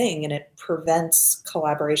common thing, and it prevents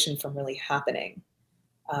collaboration from really happening.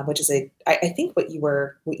 Which is I think what you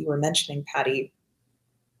were mentioning, Patty.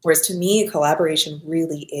 Whereas to me, collaboration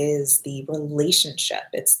really is the relationship.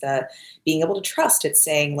 It's the being able to trust. It's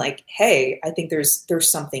saying like, hey, I think there's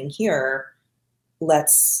something here.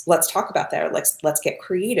 Let's talk about that. Let's get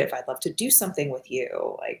creative. I'd love to do something with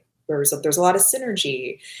you. Like there's a lot of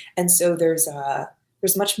synergy. And so there's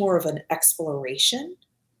much more of an exploration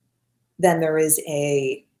than there is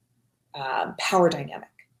a power dynamic,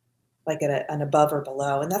 like an above or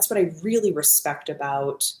below. And that's what I really respect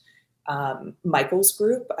about Michael's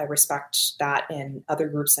group. I respect that in other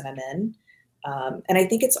groups that I'm in. And I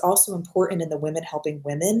think it's also important in the Women Helping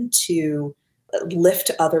Women to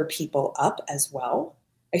lift other people up as well.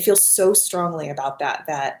 I feel so strongly about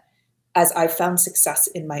that as I've found success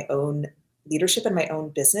in my own leadership and my own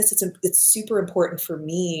business, it's super important for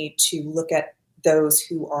me to look at those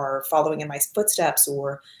who are following in my footsteps,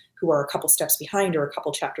 or who are a couple steps behind or a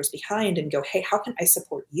couple chapters behind, and go, hey, how can I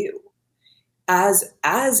support you? As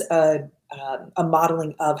a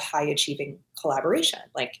modeling of high achieving collaboration.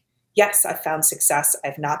 Like, yes, I've found success.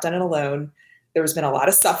 I've not done it alone. There's been a lot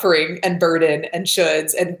of suffering and burden and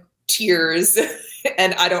shoulds and tears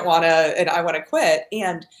and I want to quit.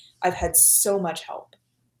 And I've had so much help.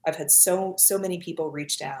 I've had so many people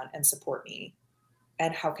reach down and support me.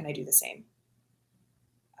 And how can I do the same?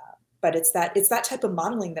 But it's that type of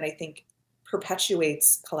modeling that I think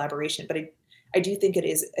perpetuates collaboration. But I do think it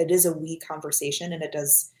is a we conversation, and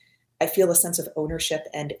I feel a sense of ownership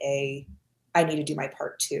and I need to do my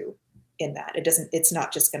part too in that. It's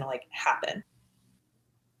not just going to like happen.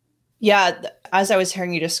 Yeah. As I was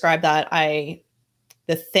hearing you describe that,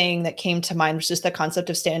 the thing that came to mind was just the concept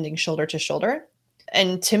of standing shoulder to shoulder.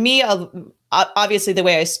 And to me, obviously the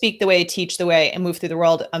way I speak, the way I teach, the way I move through the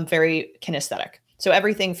world, I'm very kinesthetic. So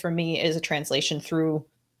everything for me is a translation through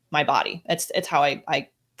my body. It's how I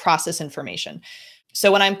process information.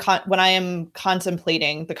 So when I am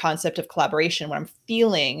contemplating the concept of collaboration, when I'm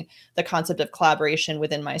feeling the concept of collaboration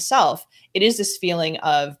within myself, it is this feeling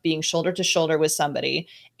of being shoulder to shoulder with somebody.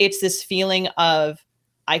 It's this feeling of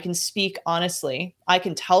I can speak honestly. I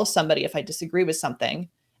can tell somebody if I disagree with something,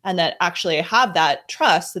 and that actually I have that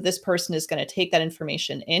trust that this person is going to take that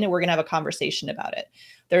information in and we're going to have a conversation about it.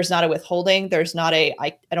 There's not a withholding. There's not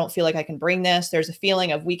I don't feel like I can bring this. There's a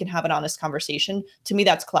feeling of we can have an honest conversation. To me,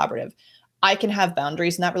 that's collaborative. I can have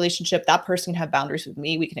boundaries in that relationship. That person can have boundaries with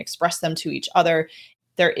me. We can express them to each other.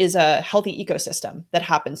 There is a healthy ecosystem that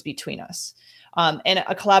happens between us. And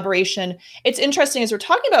a collaboration. It's interesting as we're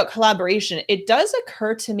talking about collaboration, it does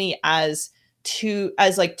occur to me as two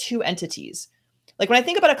entities. Like when I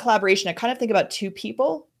think about a collaboration, I kind of think about two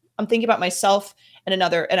people. I'm thinking about myself and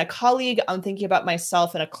a colleague. I'm thinking about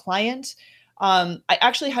myself and a client. I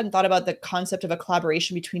actually hadn't thought about the concept of a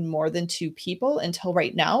collaboration between more than two people until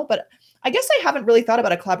right now, but I guess I haven't really thought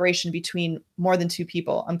about a collaboration between more than two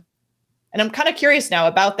people. I'm kind of curious now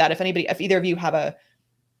about that. If either of you have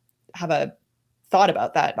a thought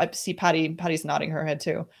about that. I see Patty's nodding her head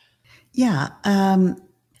too. Yeah.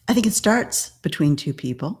 I think it starts between two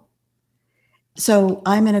people. So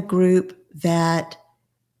I'm in a group that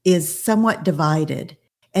is somewhat divided,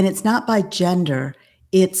 and it's not by gender,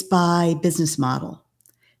 it's by business model.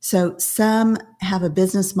 So some have a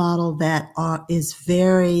business model that is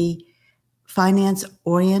very finance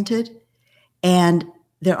oriented, and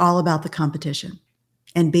they're all about the competition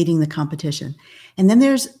and beating the competition. And then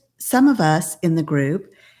there's some of us in the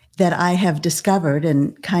group that I have discovered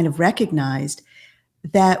and kind of recognized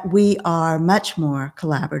that we are much more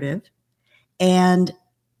collaborative and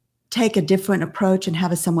take a different approach and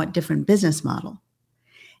have a somewhat different business model.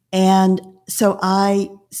 And so I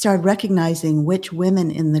started recognizing which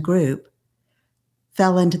women in the group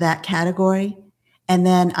fell into that category. And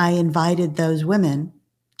then I invited those women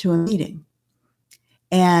to a meeting.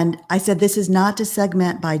 And I said, this is not to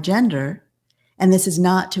segment by gender, and this is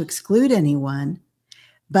not to exclude anyone.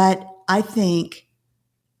 But I think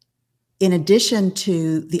in addition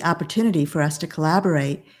to the opportunity for us to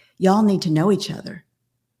collaborate, y'all need to know each other.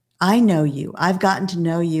 I know you. I've gotten to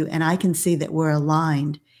know you, and I can see that we're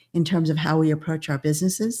aligned in terms of how we approach our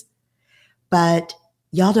businesses, but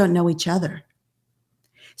y'all don't know each other.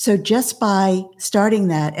 So just by starting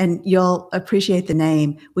that, and you'll appreciate the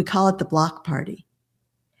name, we call it the Block Party.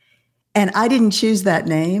 And I didn't choose that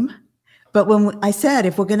name, but when I said,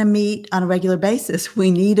 if we're going to meet on a regular basis,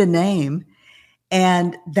 we need a name.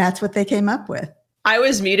 And that's what they came up with. I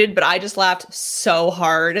was muted, but I just laughed so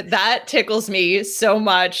hard. That tickles me so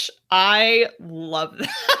much. I love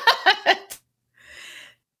that.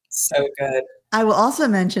 So good. I will also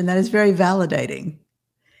mention that it's very validating.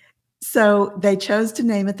 So they chose to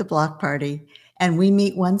name it the Block Party, and we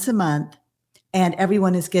meet once a month, and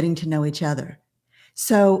everyone is getting to know each other.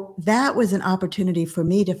 So that was an opportunity for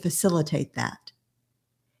me to facilitate that.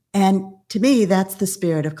 And to me, that's the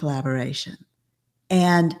spirit of collaboration.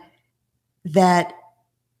 And that,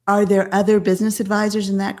 are there other business advisors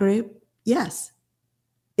in that group? Yes.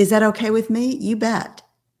 Is that okay with me? You bet.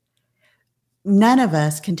 None of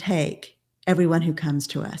us can take everyone who comes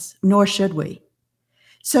to us, nor should we.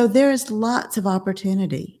 So there's lots of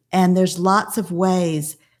opportunity, and there's lots of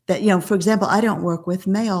ways that, for example, I don't work with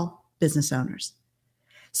male business owners.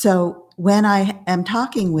 So when I am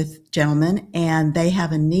talking with gentlemen and they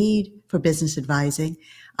have a need for business advising,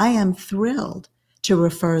 I am thrilled to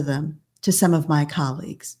refer them to some of my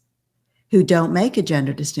colleagues who don't make a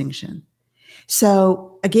gender distinction.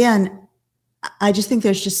 So again, I just think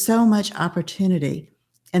there's just so much opportunity,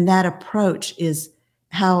 and that approach is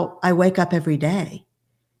how I wake up every day,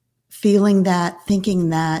 feeling that,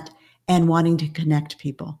 thinking that, and wanting to connect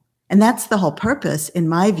people. And that's the whole purpose, in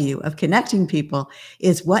my view, of connecting people,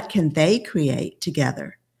 is what can they create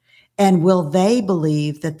together? And will they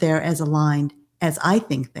believe that they're as aligned as I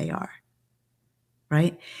think they are?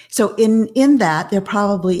 Right? So in that, there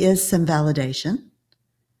probably is some validation,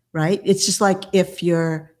 right? It's just like if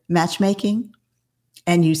you're matchmaking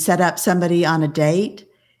and you set up somebody on a date,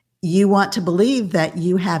 you want to believe that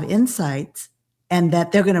you have insights and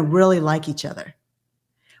that they're going to really like each other.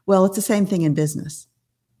 Well, it's the same thing in business.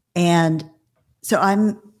 And so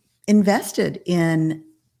I'm invested in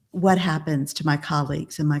what happens to my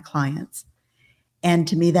colleagues and my clients. And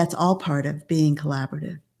to me, that's all part of being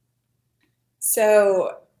collaborative.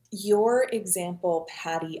 So your example,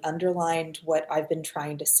 Patty, underlined what I've been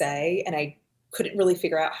trying to say, and I couldn't really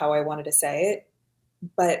figure out how I wanted to say it.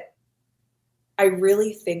 But I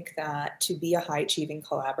really think that to be a high-achieving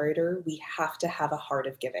collaborator, we have to have a heart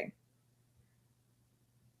of giving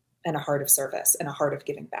and a heart of service and a heart of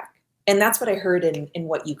giving back. And that's what I heard in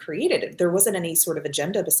what you created. There wasn't any sort of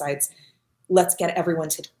agenda besides let's get everyone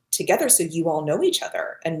together so you all know each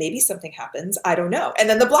other and maybe something happens. I don't know. And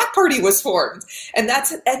then the Black Party was formed. And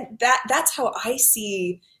that's how I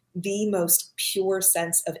see the most pure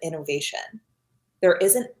sense of innovation. There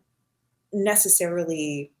isn't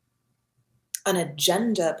necessarily an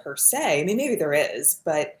agenda per se. I mean, maybe there is,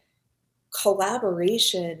 but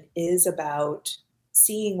collaboration is about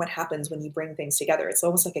seeing what happens when you bring things together. It's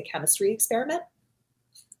almost like a chemistry experiment.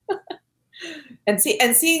 and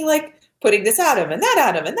seeing like putting this atom and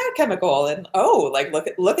that chemical and like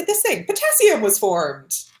look at this thing. Potassium was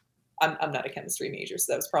formed. I'm not a chemistry major,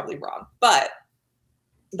 so that was probably wrong. But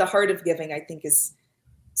the heart of giving, I think, is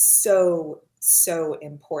so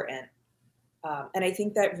important. And I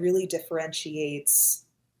think that really differentiates,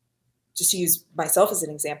 just to use myself as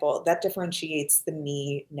an example, that differentiates the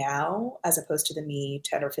me now as opposed to the me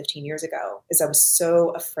 10 or 15 years ago, is I was so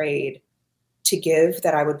afraid to give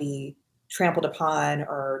that I would be trampled upon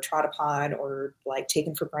or trod upon or like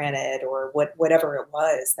taken for granted or whatever it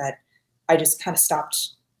was, that I just kind of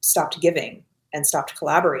stopped giving and stopped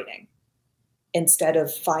collaborating instead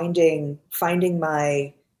of finding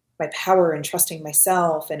my power and trusting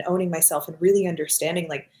myself and owning myself and really understanding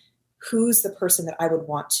like who's the person that I would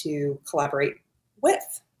want to collaborate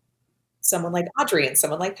with. Someone like Audrey and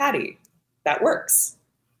someone like Patty. That works.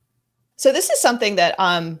 So this is something that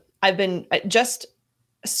I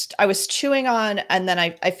was chewing on, and then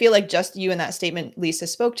I feel like just you in that statement Lisa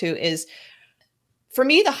spoke to is, for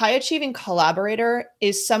me, the high achieving collaborator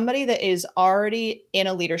is somebody that is already in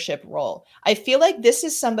a leadership role. I feel like this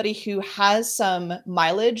is somebody who has some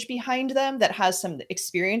mileage behind them, that has some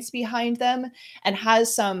experience behind them, and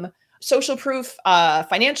has some social proof,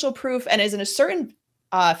 financial proof, and is in a certain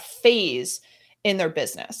phase in their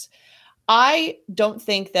business. I don't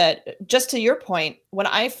think that, just to your point, when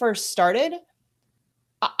I first started,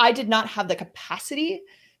 I did not have the capacity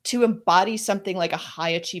to embody something like a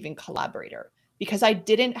high achieving collaborator, because I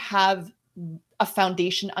didn't have a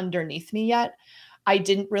foundation underneath me yet. I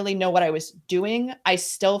didn't really know what I was doing. I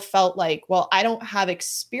still felt like, well, I don't have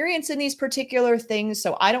experience in these particular things,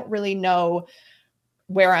 so I don't really know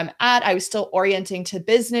where I'm at. I was still orienting to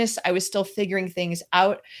business. I was still figuring things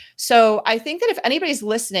out. So I think that if anybody's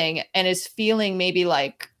listening and is feeling maybe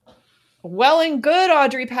like, well and good,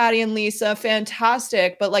 Audrey, Patty, and Lisa,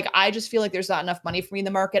 fantastic, but like, I just feel like there's not enough money for me in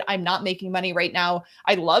the market. I'm not making money right now.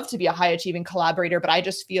 I'd love to be a high achieving collaborator, but I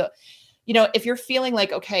just feel, if you're feeling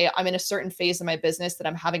like, okay, I'm in a certain phase of my business that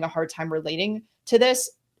I'm having a hard time relating to this,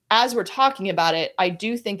 as we're talking about it, I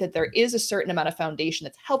do think that there is a certain amount of foundation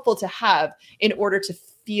that's helpful to have in order to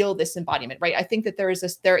feel this embodiment, right? I think that there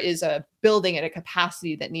is a building and a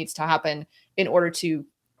capacity that needs to happen in order to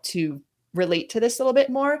relate to this a little bit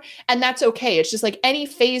more. And that's okay. It's just like any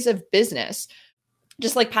phase of business,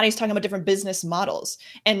 just like Patty's talking about different business models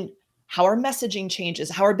and how our messaging changes,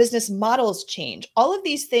 how our business models change. All of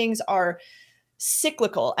these things are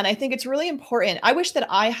cyclical. And I think it's really important. I wish that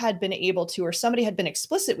I had been able to, or somebody had been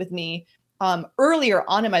explicit with me earlier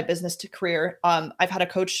on in my business career. I've had a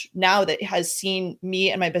coach now that has seen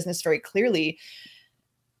me and my business very clearly.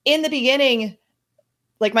 In the beginning,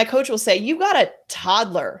 like my coach will say, you got a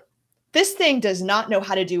toddler. This thing does not know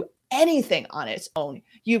how to do anything on its own.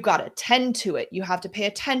 You've got to tend to it. You have to pay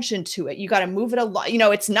attention to it. You got to move it along.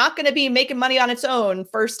 It's not going to be making money on its own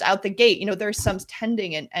first out the gate. There's some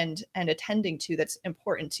tending and attending to that's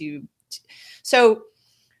important to. So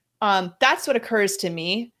that's what occurs to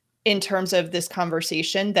me in terms of this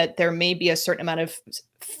conversation, that there may be a certain amount of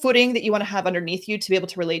footing that you want to have underneath you to be able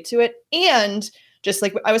to relate to it. And just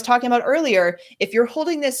like I was talking about earlier, if you're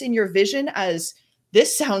holding this in your vision as,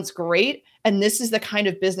 this sounds great, and this is the kind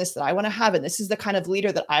of business that I want to have, and this is the kind of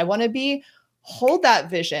leader that I want to be, hold that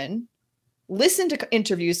vision, listen to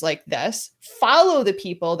interviews like this, follow the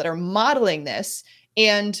people that are modeling this,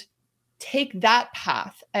 and take that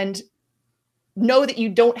path, and know that you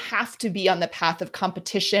don't have to be on the path of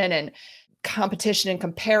competition and competition and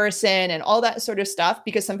comparison and all that sort of stuff,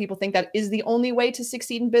 because some people think that is the only way to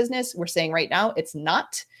succeed in business. We're saying right now it's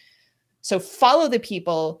not. So follow the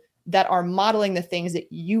people that are modeling the things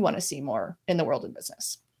that you want to see more in the world of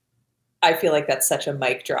business. I feel like that's such a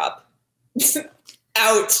mic drop.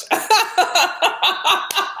 Out.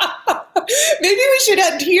 Maybe we should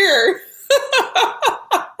end here.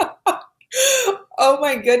 Oh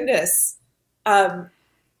my goodness. I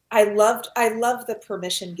love the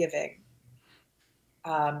permission giving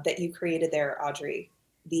that you created there, Audrey.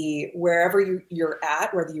 Wherever you're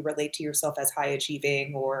at, whether you relate to yourself as high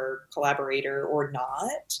achieving or collaborator or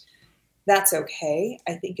not, that's okay.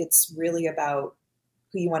 I think it's really about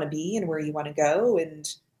who you want to be and where you want to go, and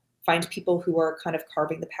find people who are kind of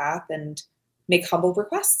carving the path and make humble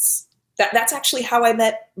requests. That's actually how I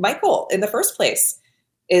met Michael in the first place.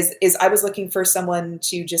 Is I was looking for someone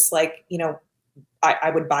to just like,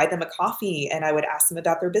 I would buy them a coffee and I would ask them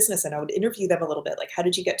about their business and I would interview them a little bit. Like, how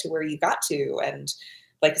did you get to where you got to? And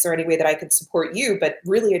like, is there any way that I could support you? But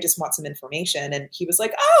really, I just want some information. And he was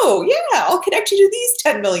like, oh yeah, I'll connect you to these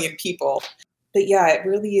 10 million people. But yeah, it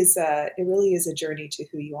really is a journey to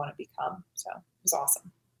who you want to become. So it was awesome.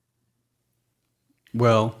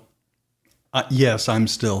 Well, yes, I'm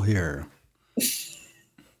still here.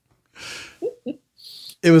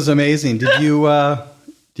 It was amazing. Did you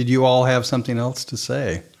all have something else to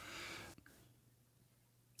say?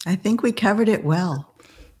 I think we covered it well.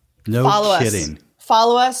 No kidding.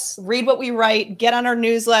 Follow us, read what we write, get on our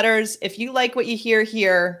newsletters. If you like what you hear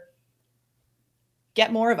here,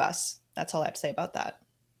 get more of us. That's all I have to say about that.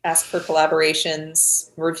 Ask for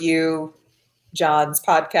collaborations, review John's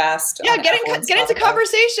podcast. Yeah, get into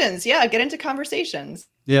conversations. Yeah, get into conversations.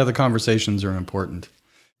 Yeah, the conversations are important.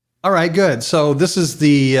 All right, good. So this is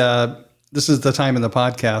the time in the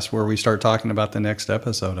podcast where we start talking about the next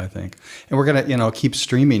episode, I think. And we're going to, keep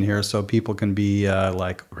streaming here so people can be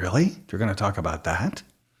like, really? They're going to talk about that?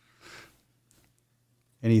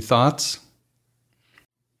 Any thoughts?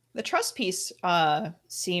 The trust piece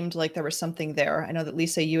seemed like there was something there. I know that,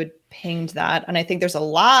 Lisa, you had pinged that. And I think there's a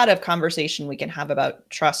lot of conversation we can have about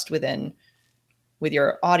trust with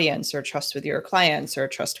your audience, or trust with your clients, or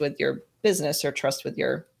trust with your business, or trust with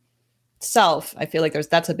yourself. I feel like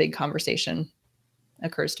that's a big conversation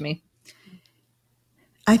occurs to me.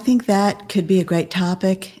 I think that could be a great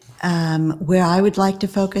topic. Where I would like to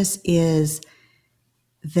focus is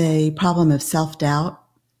the problem of self-doubt.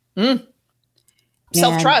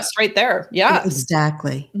 Self-trust right there. Yeah.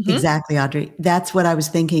 Exactly. Mm-hmm. Exactly, Audrey. That's what I was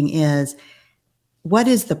thinking is, what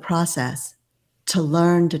is the process to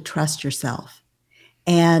learn to trust yourself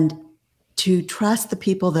and to trust the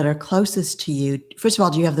people that are closest to you? First of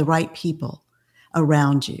all, do you have the right people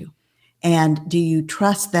around you? And do you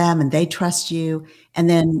trust them and they trust you? And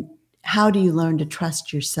then how do you learn to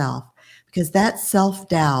trust yourself? Because that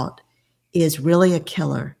self-doubt is really a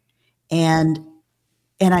killer. And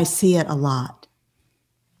I see it a lot.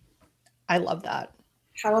 I love that.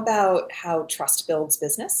 How about how trust builds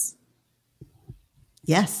business?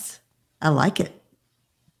 Yes, I like it.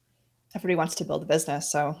 Everybody wants to build a business,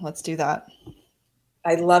 so let's do that.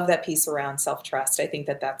 I love that piece around self-trust. I think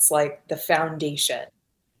that's like the foundation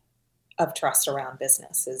of trust around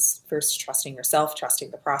business, is first trusting yourself,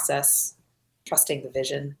 trusting the process, trusting the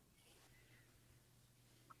vision.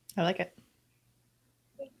 I like it.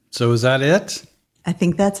 So is that it? I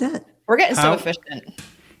think that's it. We're getting so efficient.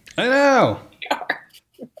 I know.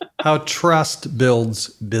 How trust builds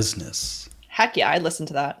business. Heck yeah, I'd listen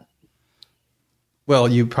to that. Well,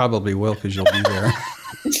 you probably will, because you'll be there.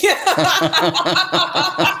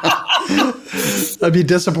 I'd be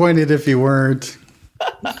disappointed if you weren't.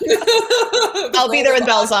 I'll be there with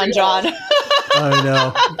bells on, John. I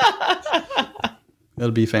know.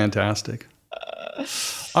 It'll be fantastic.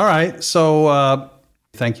 All right. So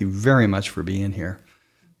thank you very much for being here.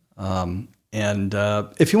 And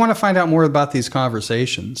if you want to find out more about these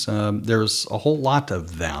conversations, there's a whole lot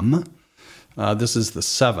of them. This is the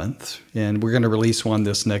 7th, and we're going to release one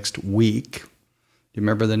this next week. Do you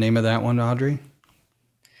remember the name of that one, Audrey?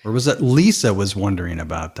 Or was it Lisa was wondering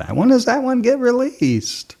about that? When does that one get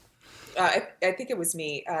released? I think it was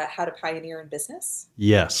me. How to Pioneer in Business?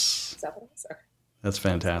 Yes. Is that what it was? Okay. That's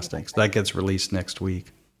fantastic. So that gets released next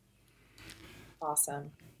week.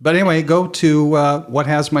 Awesome. But anyway, go to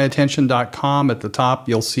whathasmyattention.com. At the top,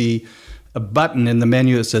 you'll see a button in the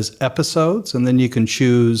menu that says episodes, and then you can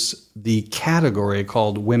choose the category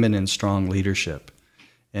called Women in Strong Leadership.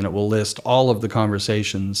 And it will list all of the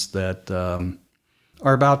conversations that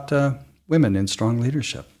are about women in strong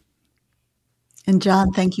leadership. And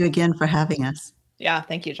John, thank you again for having us. Yeah,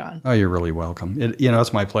 thank you, John. Oh, you're really welcome.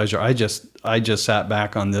 It's my pleasure. I just sat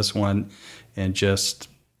back on this one and just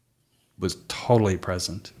was totally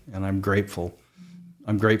present, and I'm grateful.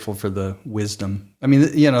 I'm grateful for the wisdom. I mean,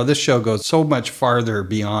 this show goes so much farther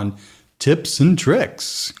beyond tips and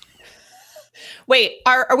tricks. Wait,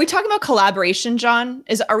 are we talking about collaboration, John?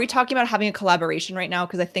 Are we talking about having a collaboration right now?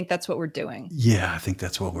 Because I think that's what we're doing. Yeah, I think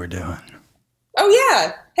that's what we're doing. Oh,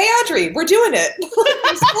 yeah. Hey, Audrey, we're doing it.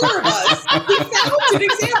 There's 4 of us. We found an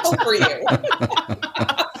example for you.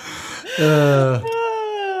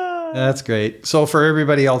 That's great. So for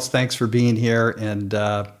everybody else, thanks for being here. And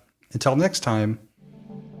until next time.